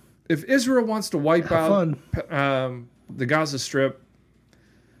up, If Israel wants to wipe Have out the Gaza Strip,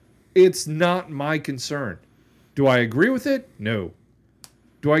 it's not my concern. Do I agree with it? No.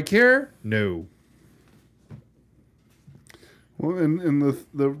 Do I care? No. Well, and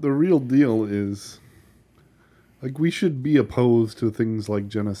the real deal is, like, we should be opposed to things like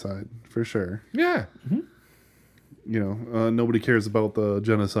genocide, for sure. Yeah. You know, nobody cares about the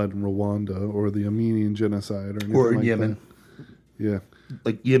genocide in Rwanda or the Armenian genocide or anything Or in like Yemen. that. Yeah.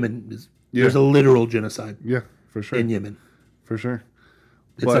 Like Yemen is Yeah. there's a literal genocide Yeah, for sure. in Yemen. For sure.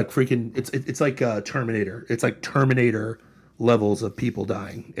 It's But- like freaking. It's like Terminator. It's like Terminator levels of people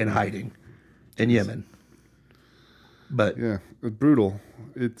dying and hiding in Yemen. But Yeah, it's brutal.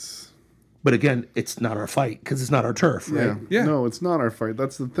 It's... but again, it's not our fight because it's not our turf, right? Yeah. Yeah. No, it's not our fight.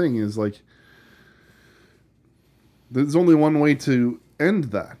 That's the thing is, like, there's only one way to end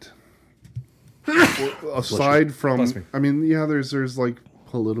that. Aside from, Bless me. I mean, yeah, there's like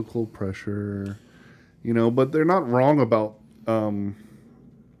political pressure, you know, but they're not wrong about,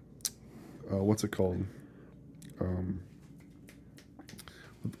 what's it called?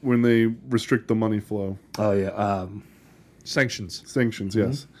 When they restrict the money flow. Oh yeah. Sanctions. Sanctions,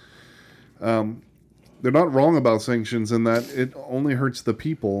 yes. They're not wrong about sanctions in that it only hurts the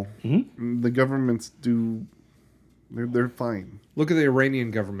people. The governments do, they're fine. Look at the Iranian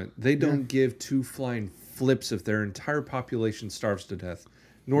government. They don't give two flying flips if their entire population starves to death.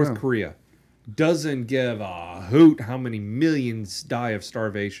 North Korea doesn't give a hoot how many millions die of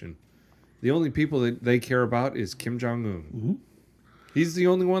starvation. The only people that they care about is Kim Jong-un. He's the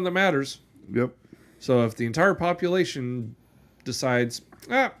only one that matters. Yep. So if the entire population decides,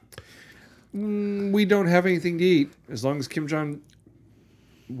 we don't have anything to eat, as long as Kim Jong,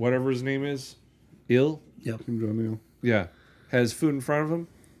 whatever his name is, Yep. Kim Jong-il. yeah, has food in front of him,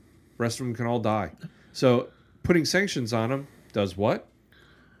 rest of them can all die. So putting sanctions on them does what?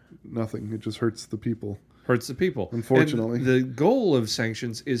 Nothing. It just hurts the people. Hurts the people. Unfortunately. And the goal of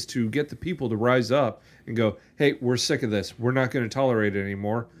sanctions is to get the people to rise up and go, hey, we're sick of this. We're not going to tolerate it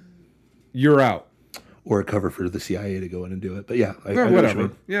anymore. You're out. Or a cover for the CIA to go in and do it. But yeah, I Or know what whatever.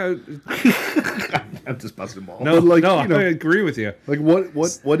 you Yeah. mean. I'm just busting balls. No, like, no, you know- I agree with you. Like,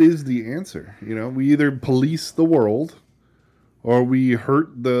 what is the answer? You know, we either police the world or we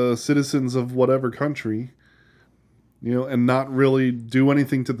hurt the citizens of whatever country, you know, and not really do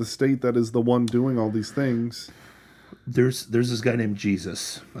anything to the state that is the one doing all these things. There's this guy named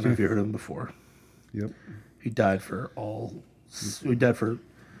Jesus. I don't know if you heard of him before. Yep. He died for He died for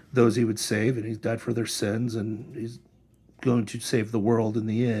those he would save, and he died for their sins, and he's going to save the world in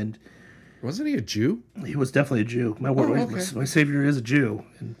the end. Wasn't he a Jew? He was definitely a Jew. okay. My savior is a Jew,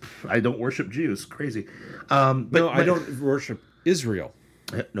 and I don't worship Jews. Crazy. No, I don't worship Israel.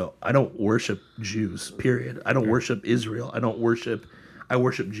 No, I don't worship Jews. Period. I don't worship Israel. I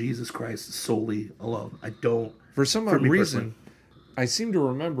worship Jesus Christ solely alone. I don't. For some For odd me reason, I seem to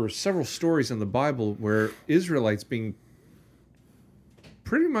remember several stories in the Bible where Israelites being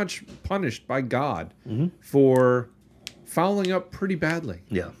pretty much punished by God for fouling up pretty badly.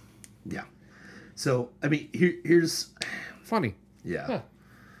 Yeah, yeah. So I mean, here's Funny. yeah. Huh.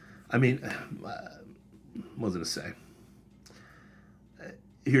 I mean, what was I gonna say?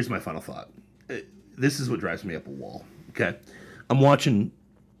 Here's my final thought. This is what drives me up a wall. Okay, I'm watching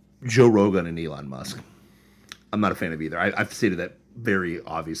Joe Rogan and Elon Musk. I'm not a fan of either. I've stated that very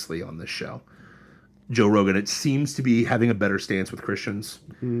obviously on this show. Joe Rogan, it seems to be having a better stance with Christians,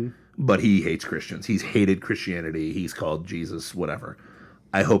 but he hates Christians. He's hated Christianity. He's called Jesus, whatever.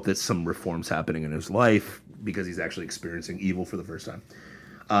 I hope that some reform's happening in his life because he's actually experiencing evil for the first time.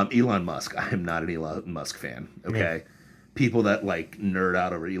 Elon Musk, I am not an Elon Musk fan. Okay, people that like nerd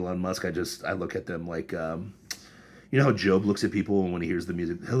out over Elon Musk, I look at them like, you know how Job looks at people when he hears the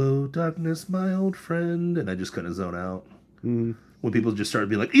music, "Hello, darkness, my old friend," and I just kind of zone out. When people just start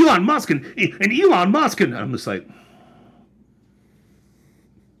being like, Elon Musk and Elon Musk, and I'm just like,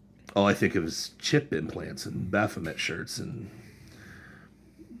 all I think of is chip implants and Baphomet shirts, and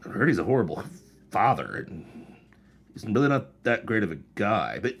I heard he's a horrible father, and he's really not that great of a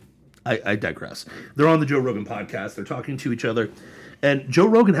guy, but I digress. They're on the Joe Rogan podcast. They're talking to each other, and Joe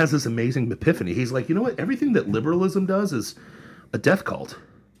Rogan has this amazing epiphany. He's like, you know what? Everything that liberalism does is a death cult.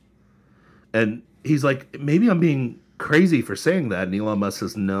 And he's like, maybe I'm being crazy for saying that. And Elon Musk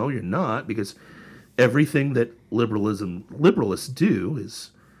says, no, you're not, because everything that liberalists do is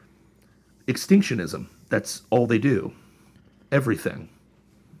extinctionism. That's all they do. Everything.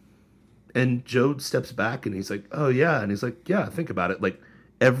 And Joe steps back and he's like, oh yeah. And he's like, yeah, think about it. Like,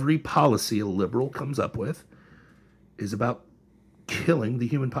 every policy a liberal comes up with is about killing the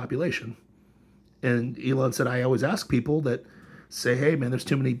human population. And Elon said, I always ask people that say, hey man, there's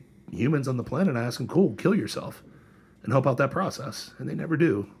too many humans on the planet. I ask them, cool, kill yourself and help out that process. And they never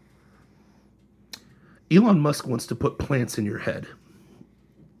do. Elon Musk wants to put plants in your head.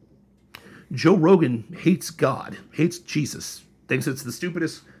 Joe Rogan hates God, hates Jesus, thinks it's the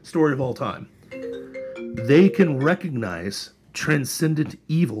stupidest story of all time. They can recognize transcendent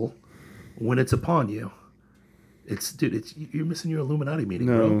evil when it's upon you. You're missing your Illuminati meeting,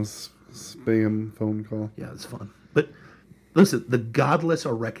 bro. No, spam phone call. Yeah, it's fun. But listen, the godless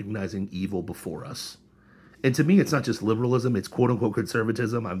are recognizing evil before us. And to me, it's not just liberalism, it's quote-unquote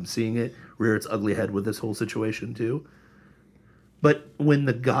conservatism. I'm seeing it rear its ugly head with this whole situation, too. But when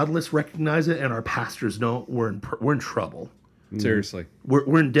the godless recognize it and our pastors don't, we're in trouble. Seriously.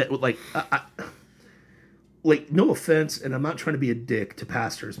 We're in debt. Like, no offense, and I'm not trying to be a dick to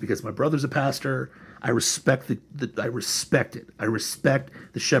pastors because my brother's a pastor. I respect I respect it. I respect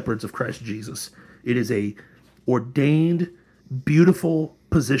the shepherds of Christ Jesus. It is a ordained, beautiful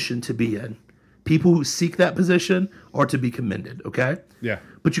position to be in. People who seek that position are to be commended, okay? Yeah.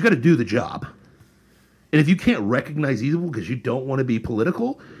 But you got to do the job. And if you can't recognize evil because you don't want to be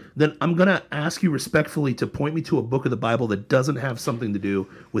political, then I'm going to ask you respectfully to point me to a book of the Bible that doesn't have something to do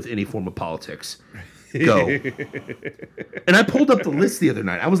with any form of politics. Go. And I pulled up the list the other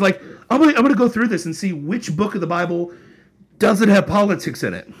night. I was like, I'm gonna go through this and see which book of the Bible doesn't have politics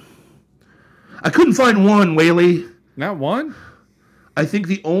in it. I couldn't find one, Whaley. Not one? I think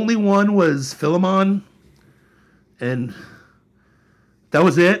the only one was Philemon, and that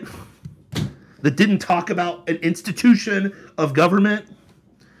was it. That didn't talk about an institution of government.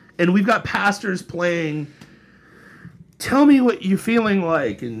 And we've got pastors playing, tell me what you're feeling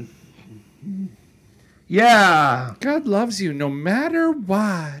like, and yeah. God loves you no matter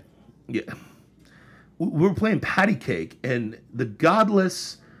what. Yeah. We're playing patty cake, and the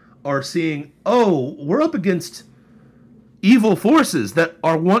godless are seeing, oh, we're up against evil forces that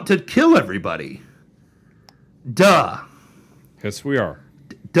want to kill everybody. Duh. Yes, we are.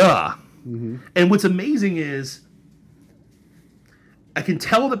 Duh. Mm-hmm. And what's amazing is I can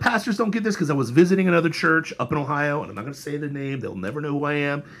tell the pastors don't get this because I was visiting another church up in Ohio, and I'm not going to say the name. They'll never know who I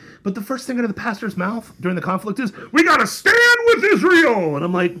am. But the first thing out of the pastor's mouth during the conflict is, we got to stand with Israel. And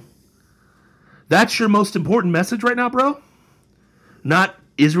I'm like, that's your most important message right now, bro? Not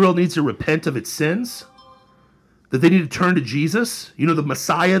Israel needs to repent of its sins? That they need to turn to Jesus? You know, the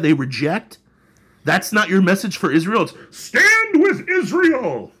Messiah they reject? That's not your message for Israel. It's stand with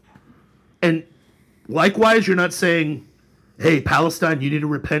Israel. And likewise, you're not saying, hey, Palestine, you need to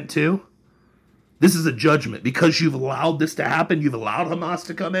repent too? This is a judgment. Because you've allowed this to happen, you've allowed Hamas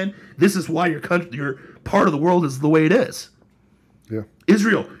to come in, this is why your part of the world is the way it is. Yeah.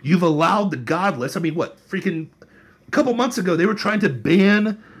 Israel, you've allowed the godless, freaking a couple months ago, they were trying to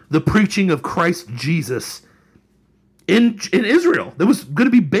ban the preaching of Christ Jesus in Israel. That was going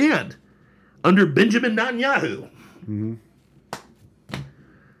to be banned under Benjamin Netanyahu. Mm-hmm.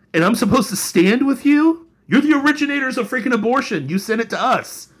 And I'm supposed to stand with you? You're the originators of freaking abortion. You sent it to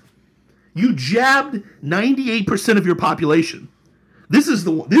us. You jabbed 98% of your population. This is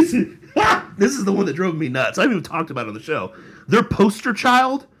the one. This is the one that drove me nuts. I haven't even talked about it on the show. Their poster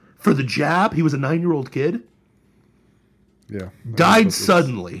child for the jab, he was a 9-year-old kid. Yeah. Died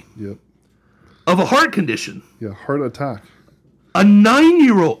suddenly. Yep. Of a heart condition. Yeah, heart attack. A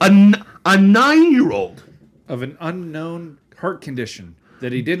 9-year-old. A 9-year-old. Of an unknown heart condition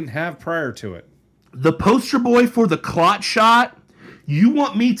that he didn't have prior to it. The poster boy for the clot shot. You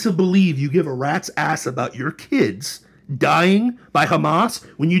want me to believe you give a rat's ass about your kids dying by Hamas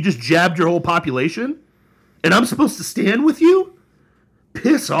when you just jabbed your whole population? And I'm supposed to stand with you?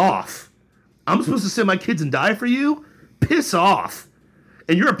 Piss off. I'm supposed to send my kids and die for you? Piss off.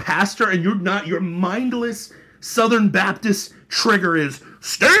 And you're a pastor and you're not, your mindless Southern Baptist trigger is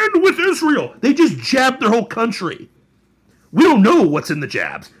stand with Israel. They just jabbed their whole country. We don't know what's in the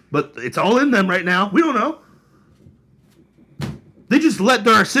jabs, but it's all in them right now. We don't know. They just let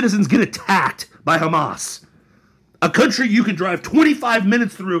their citizens get attacked by Hamas. A country you can drive 25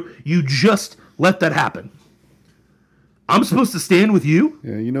 minutes through, you just let that happen. I'm supposed to stand with you?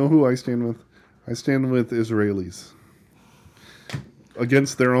 Yeah, you know who I stand with? I stand with Israelis.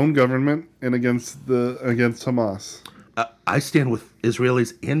 Against their own government and against Hamas. I stand with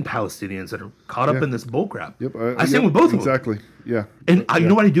Israelis and Palestinians that are caught up in this bullcrap. Yep, I stand with both of them. Exactly. Yeah. And you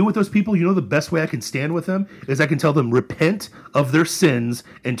know what I do with those people? You know the best way I can stand with them is I can tell them repent of their sins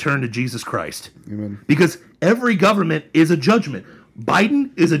and turn to Jesus Christ. Amen. Because every government is a judgment.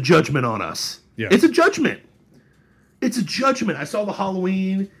 Biden is a judgment on us. Yes. It's a judgment. It's a judgment. I saw the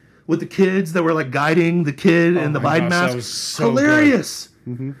Halloween with the kids that were like guiding the kid in the Biden mask. That was so hilarious.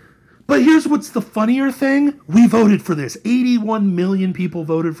 Mm-hmm. But here's what's the funnier thing. We voted for this. 81 million people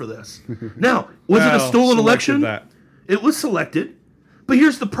voted for this. Now, was it a stolen election? That. It was selected. But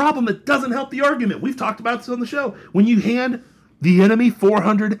here's the problem that doesn't help the argument. We've talked about this on the show. When you hand The enemy,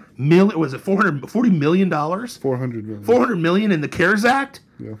 400 million, was it $440 million? 400 million. 400 million in the CARES Act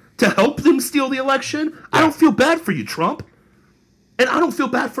Yeah. to help them steal the election? I don't feel bad for you, Trump. And I don't feel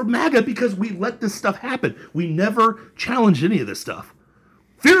bad for MAGA because we let this stuff happen. We never challenged any of this stuff.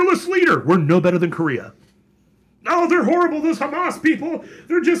 Fearless leader. We're no better than Korea. Oh, they're horrible, those Hamas people.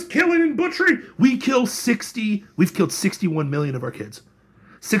 They're just killing and butchering. We've killed 61 million of our kids.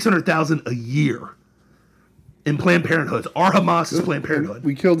 600,000 a year in Planned Parenthoods. Our Hamas is Planned Parenthood.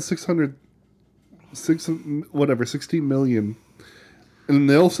 We killed 16 million. And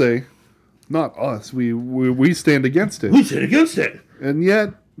they'll say, not us. We stand against it. We stand against it. And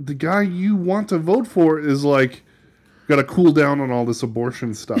yet, the guy you want to vote for is like, got to cool down on all this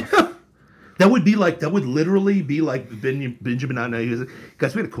abortion stuff. That would literally be like Benjamin Netanyahu.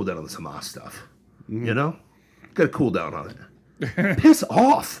 Guys, we got to cool down on this Hamas stuff. You know? Got to cool down on it. Piss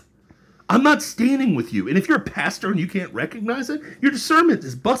off. I'm not standing with you. And if you're a pastor and you can't recognize it, your discernment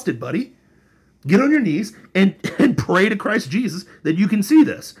is busted, buddy. Get on your knees and pray to Christ Jesus that you can see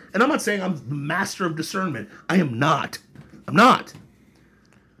this. And I'm not saying I'm the master of discernment. I am not. I'm not.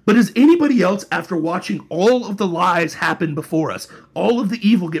 But is anybody else, after watching all of the lies happen before us, all of the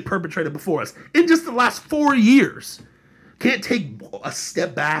evil get perpetrated before us, in just the last 4 years, can't take a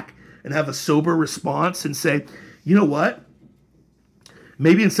step back and have a sober response and say, you know what?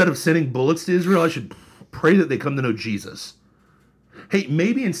 Maybe instead of sending bullets to Israel, I should pray that they come to know Jesus. Hey,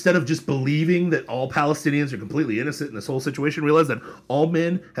 maybe instead of just believing that all Palestinians are completely innocent in this whole situation, realize that all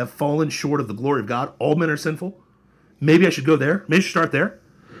men have fallen short of the glory of God. All men are sinful. Maybe I should go there. Maybe I should start there.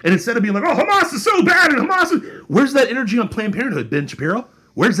 And instead of being like, oh, Hamas is so bad, and Hamas is... Where's that energy on Planned Parenthood, Ben Shapiro?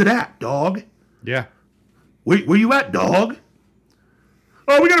 Where's it at, dog? Yeah. Where you at, dog?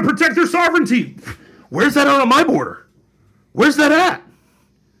 Oh, we got to protect their sovereignty. Where's that out on my border? Where's that at?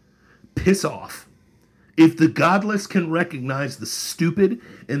 Piss off. If the godless can recognize the stupid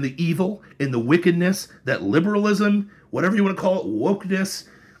and the evil and the wickedness that liberalism, whatever you want to call it, wokeness,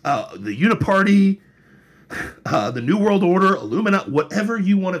 the uniparty, the New World Order, Illuminati, whatever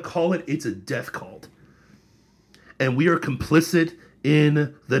you want to call it, it's a death cult. And we are complicit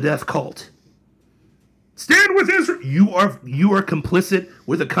in the death cult. Stand with Israel. You are complicit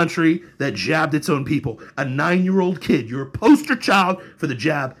with a country that jabbed its own people. A 9-year-old kid, your poster child for the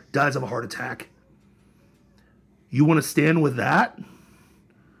jab, dies of a heart attack. You want to stand with that?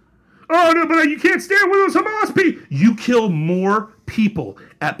 Oh, no, but you can't stand with those Hamas people. You kill more people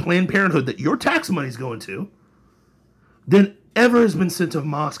at Planned Parenthood that your tax money is going to than ever has been sent to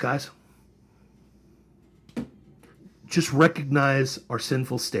Hamas, guys. Just recognize our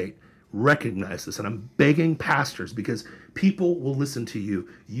sinful state. Recognize this. And I'm begging pastors because people will listen to you.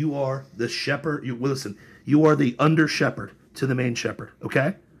 You are the shepherd. You are the under shepherd to the main shepherd,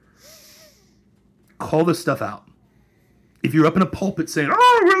 okay? Call this stuff out. If you're up in a pulpit saying,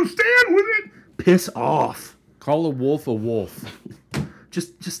 oh, we'll stand with it, piss off. Call a wolf.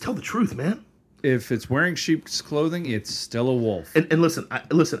 Just tell the truth, man. If it's wearing sheep's clothing, it's still a wolf. And listen, I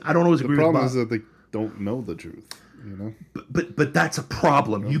don't always agree with Bob. The problem is that they don't know the truth, you know? But that's a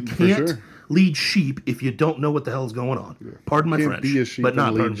problem. You can't lead sheep if you don't know what the hell is going on. Yeah. Pardon my French. Be a sheep but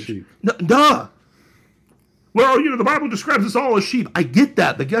not lead sheep. No, duh. Well, the Bible describes us all as sheep. I get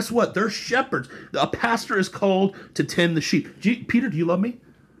that, but guess what? They're shepherds. A pastor is called to tend the sheep. Peter, do you love me?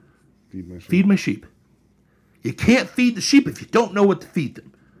 Feed my sheep. You can't feed the sheep if you don't know what to feed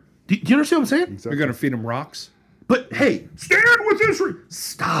them. Do you understand what I'm saying? Exactly. You're going to feed them rocks? But hey, stand with Israel.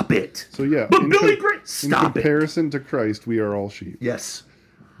 Stop it. So yeah. But Billy Graham, stop it. In comparison to Christ, we are all sheep. Yes.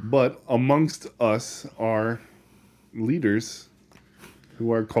 But amongst us are leaders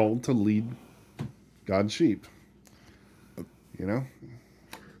who are called to lead God's sheep. You know?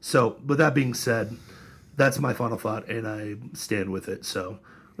 So, with that being said, that's my final thought, and I stand with it. So,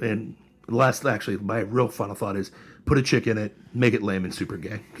 and actually, my real final thought is put a chick in it, make it lame and super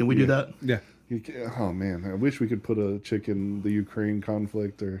gay. Can we do that? Yeah. Oh man, I wish we could put a chick in the Ukraine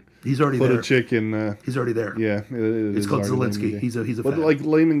conflict, or he's already put there. A chick in. He's already there. Yeah, it's called Zelensky. He's a. But fan. like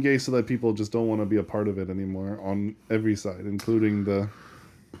lame and gay, so that people just don't want to be a part of it anymore on every side, including the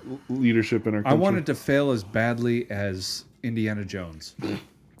leadership in our country. I want it to fail as badly as Indiana Jones.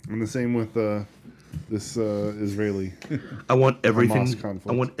 And the same with this Israeli. I want everything. Hamas conflict.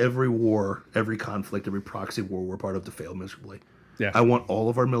 I want every war, every conflict, every proxy war we're part of to fail miserably. Yeah. I want all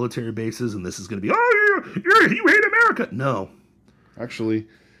of our military bases, and this is going to be, you hate America. No. Actually,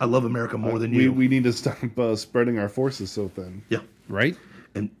 I love America more than you. We need to stop spreading our forces so thin. Yeah. Right?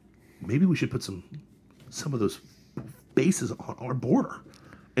 And maybe we should put some of those bases on our border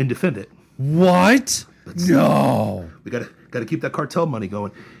and defend it. What? No. We got to keep that cartel money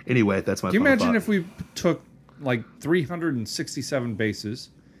going. Anyway, that's my Can you final imagine thought. if we took like 367 bases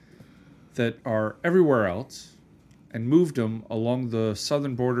that are everywhere else and moved them along the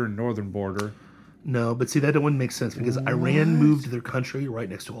southern border and northern border. No, but see, that wouldn't make sense because Iran moved their country right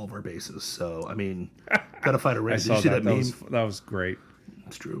next to all of our bases. So, I mean, gotta fight Iran. I Did saw you see that. that meme? That was great.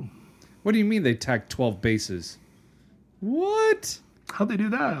 It's true. What do you mean they tagged 12 bases? What? How'd they do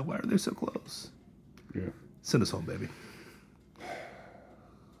that? Why are they so close? Yeah. Send us home, baby.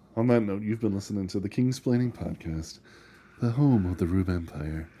 On that note, you've been listening to the Kingsplaining Podcast, the home of the Rube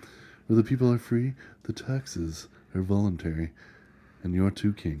Empire, where the people are free, the taxes are voluntary, and your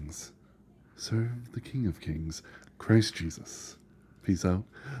two kings serve the King of Kings, Christ Jesus. Peace out.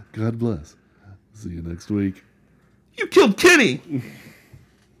 God bless. See you next week. You killed Kenny!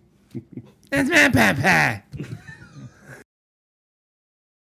 That's my papa.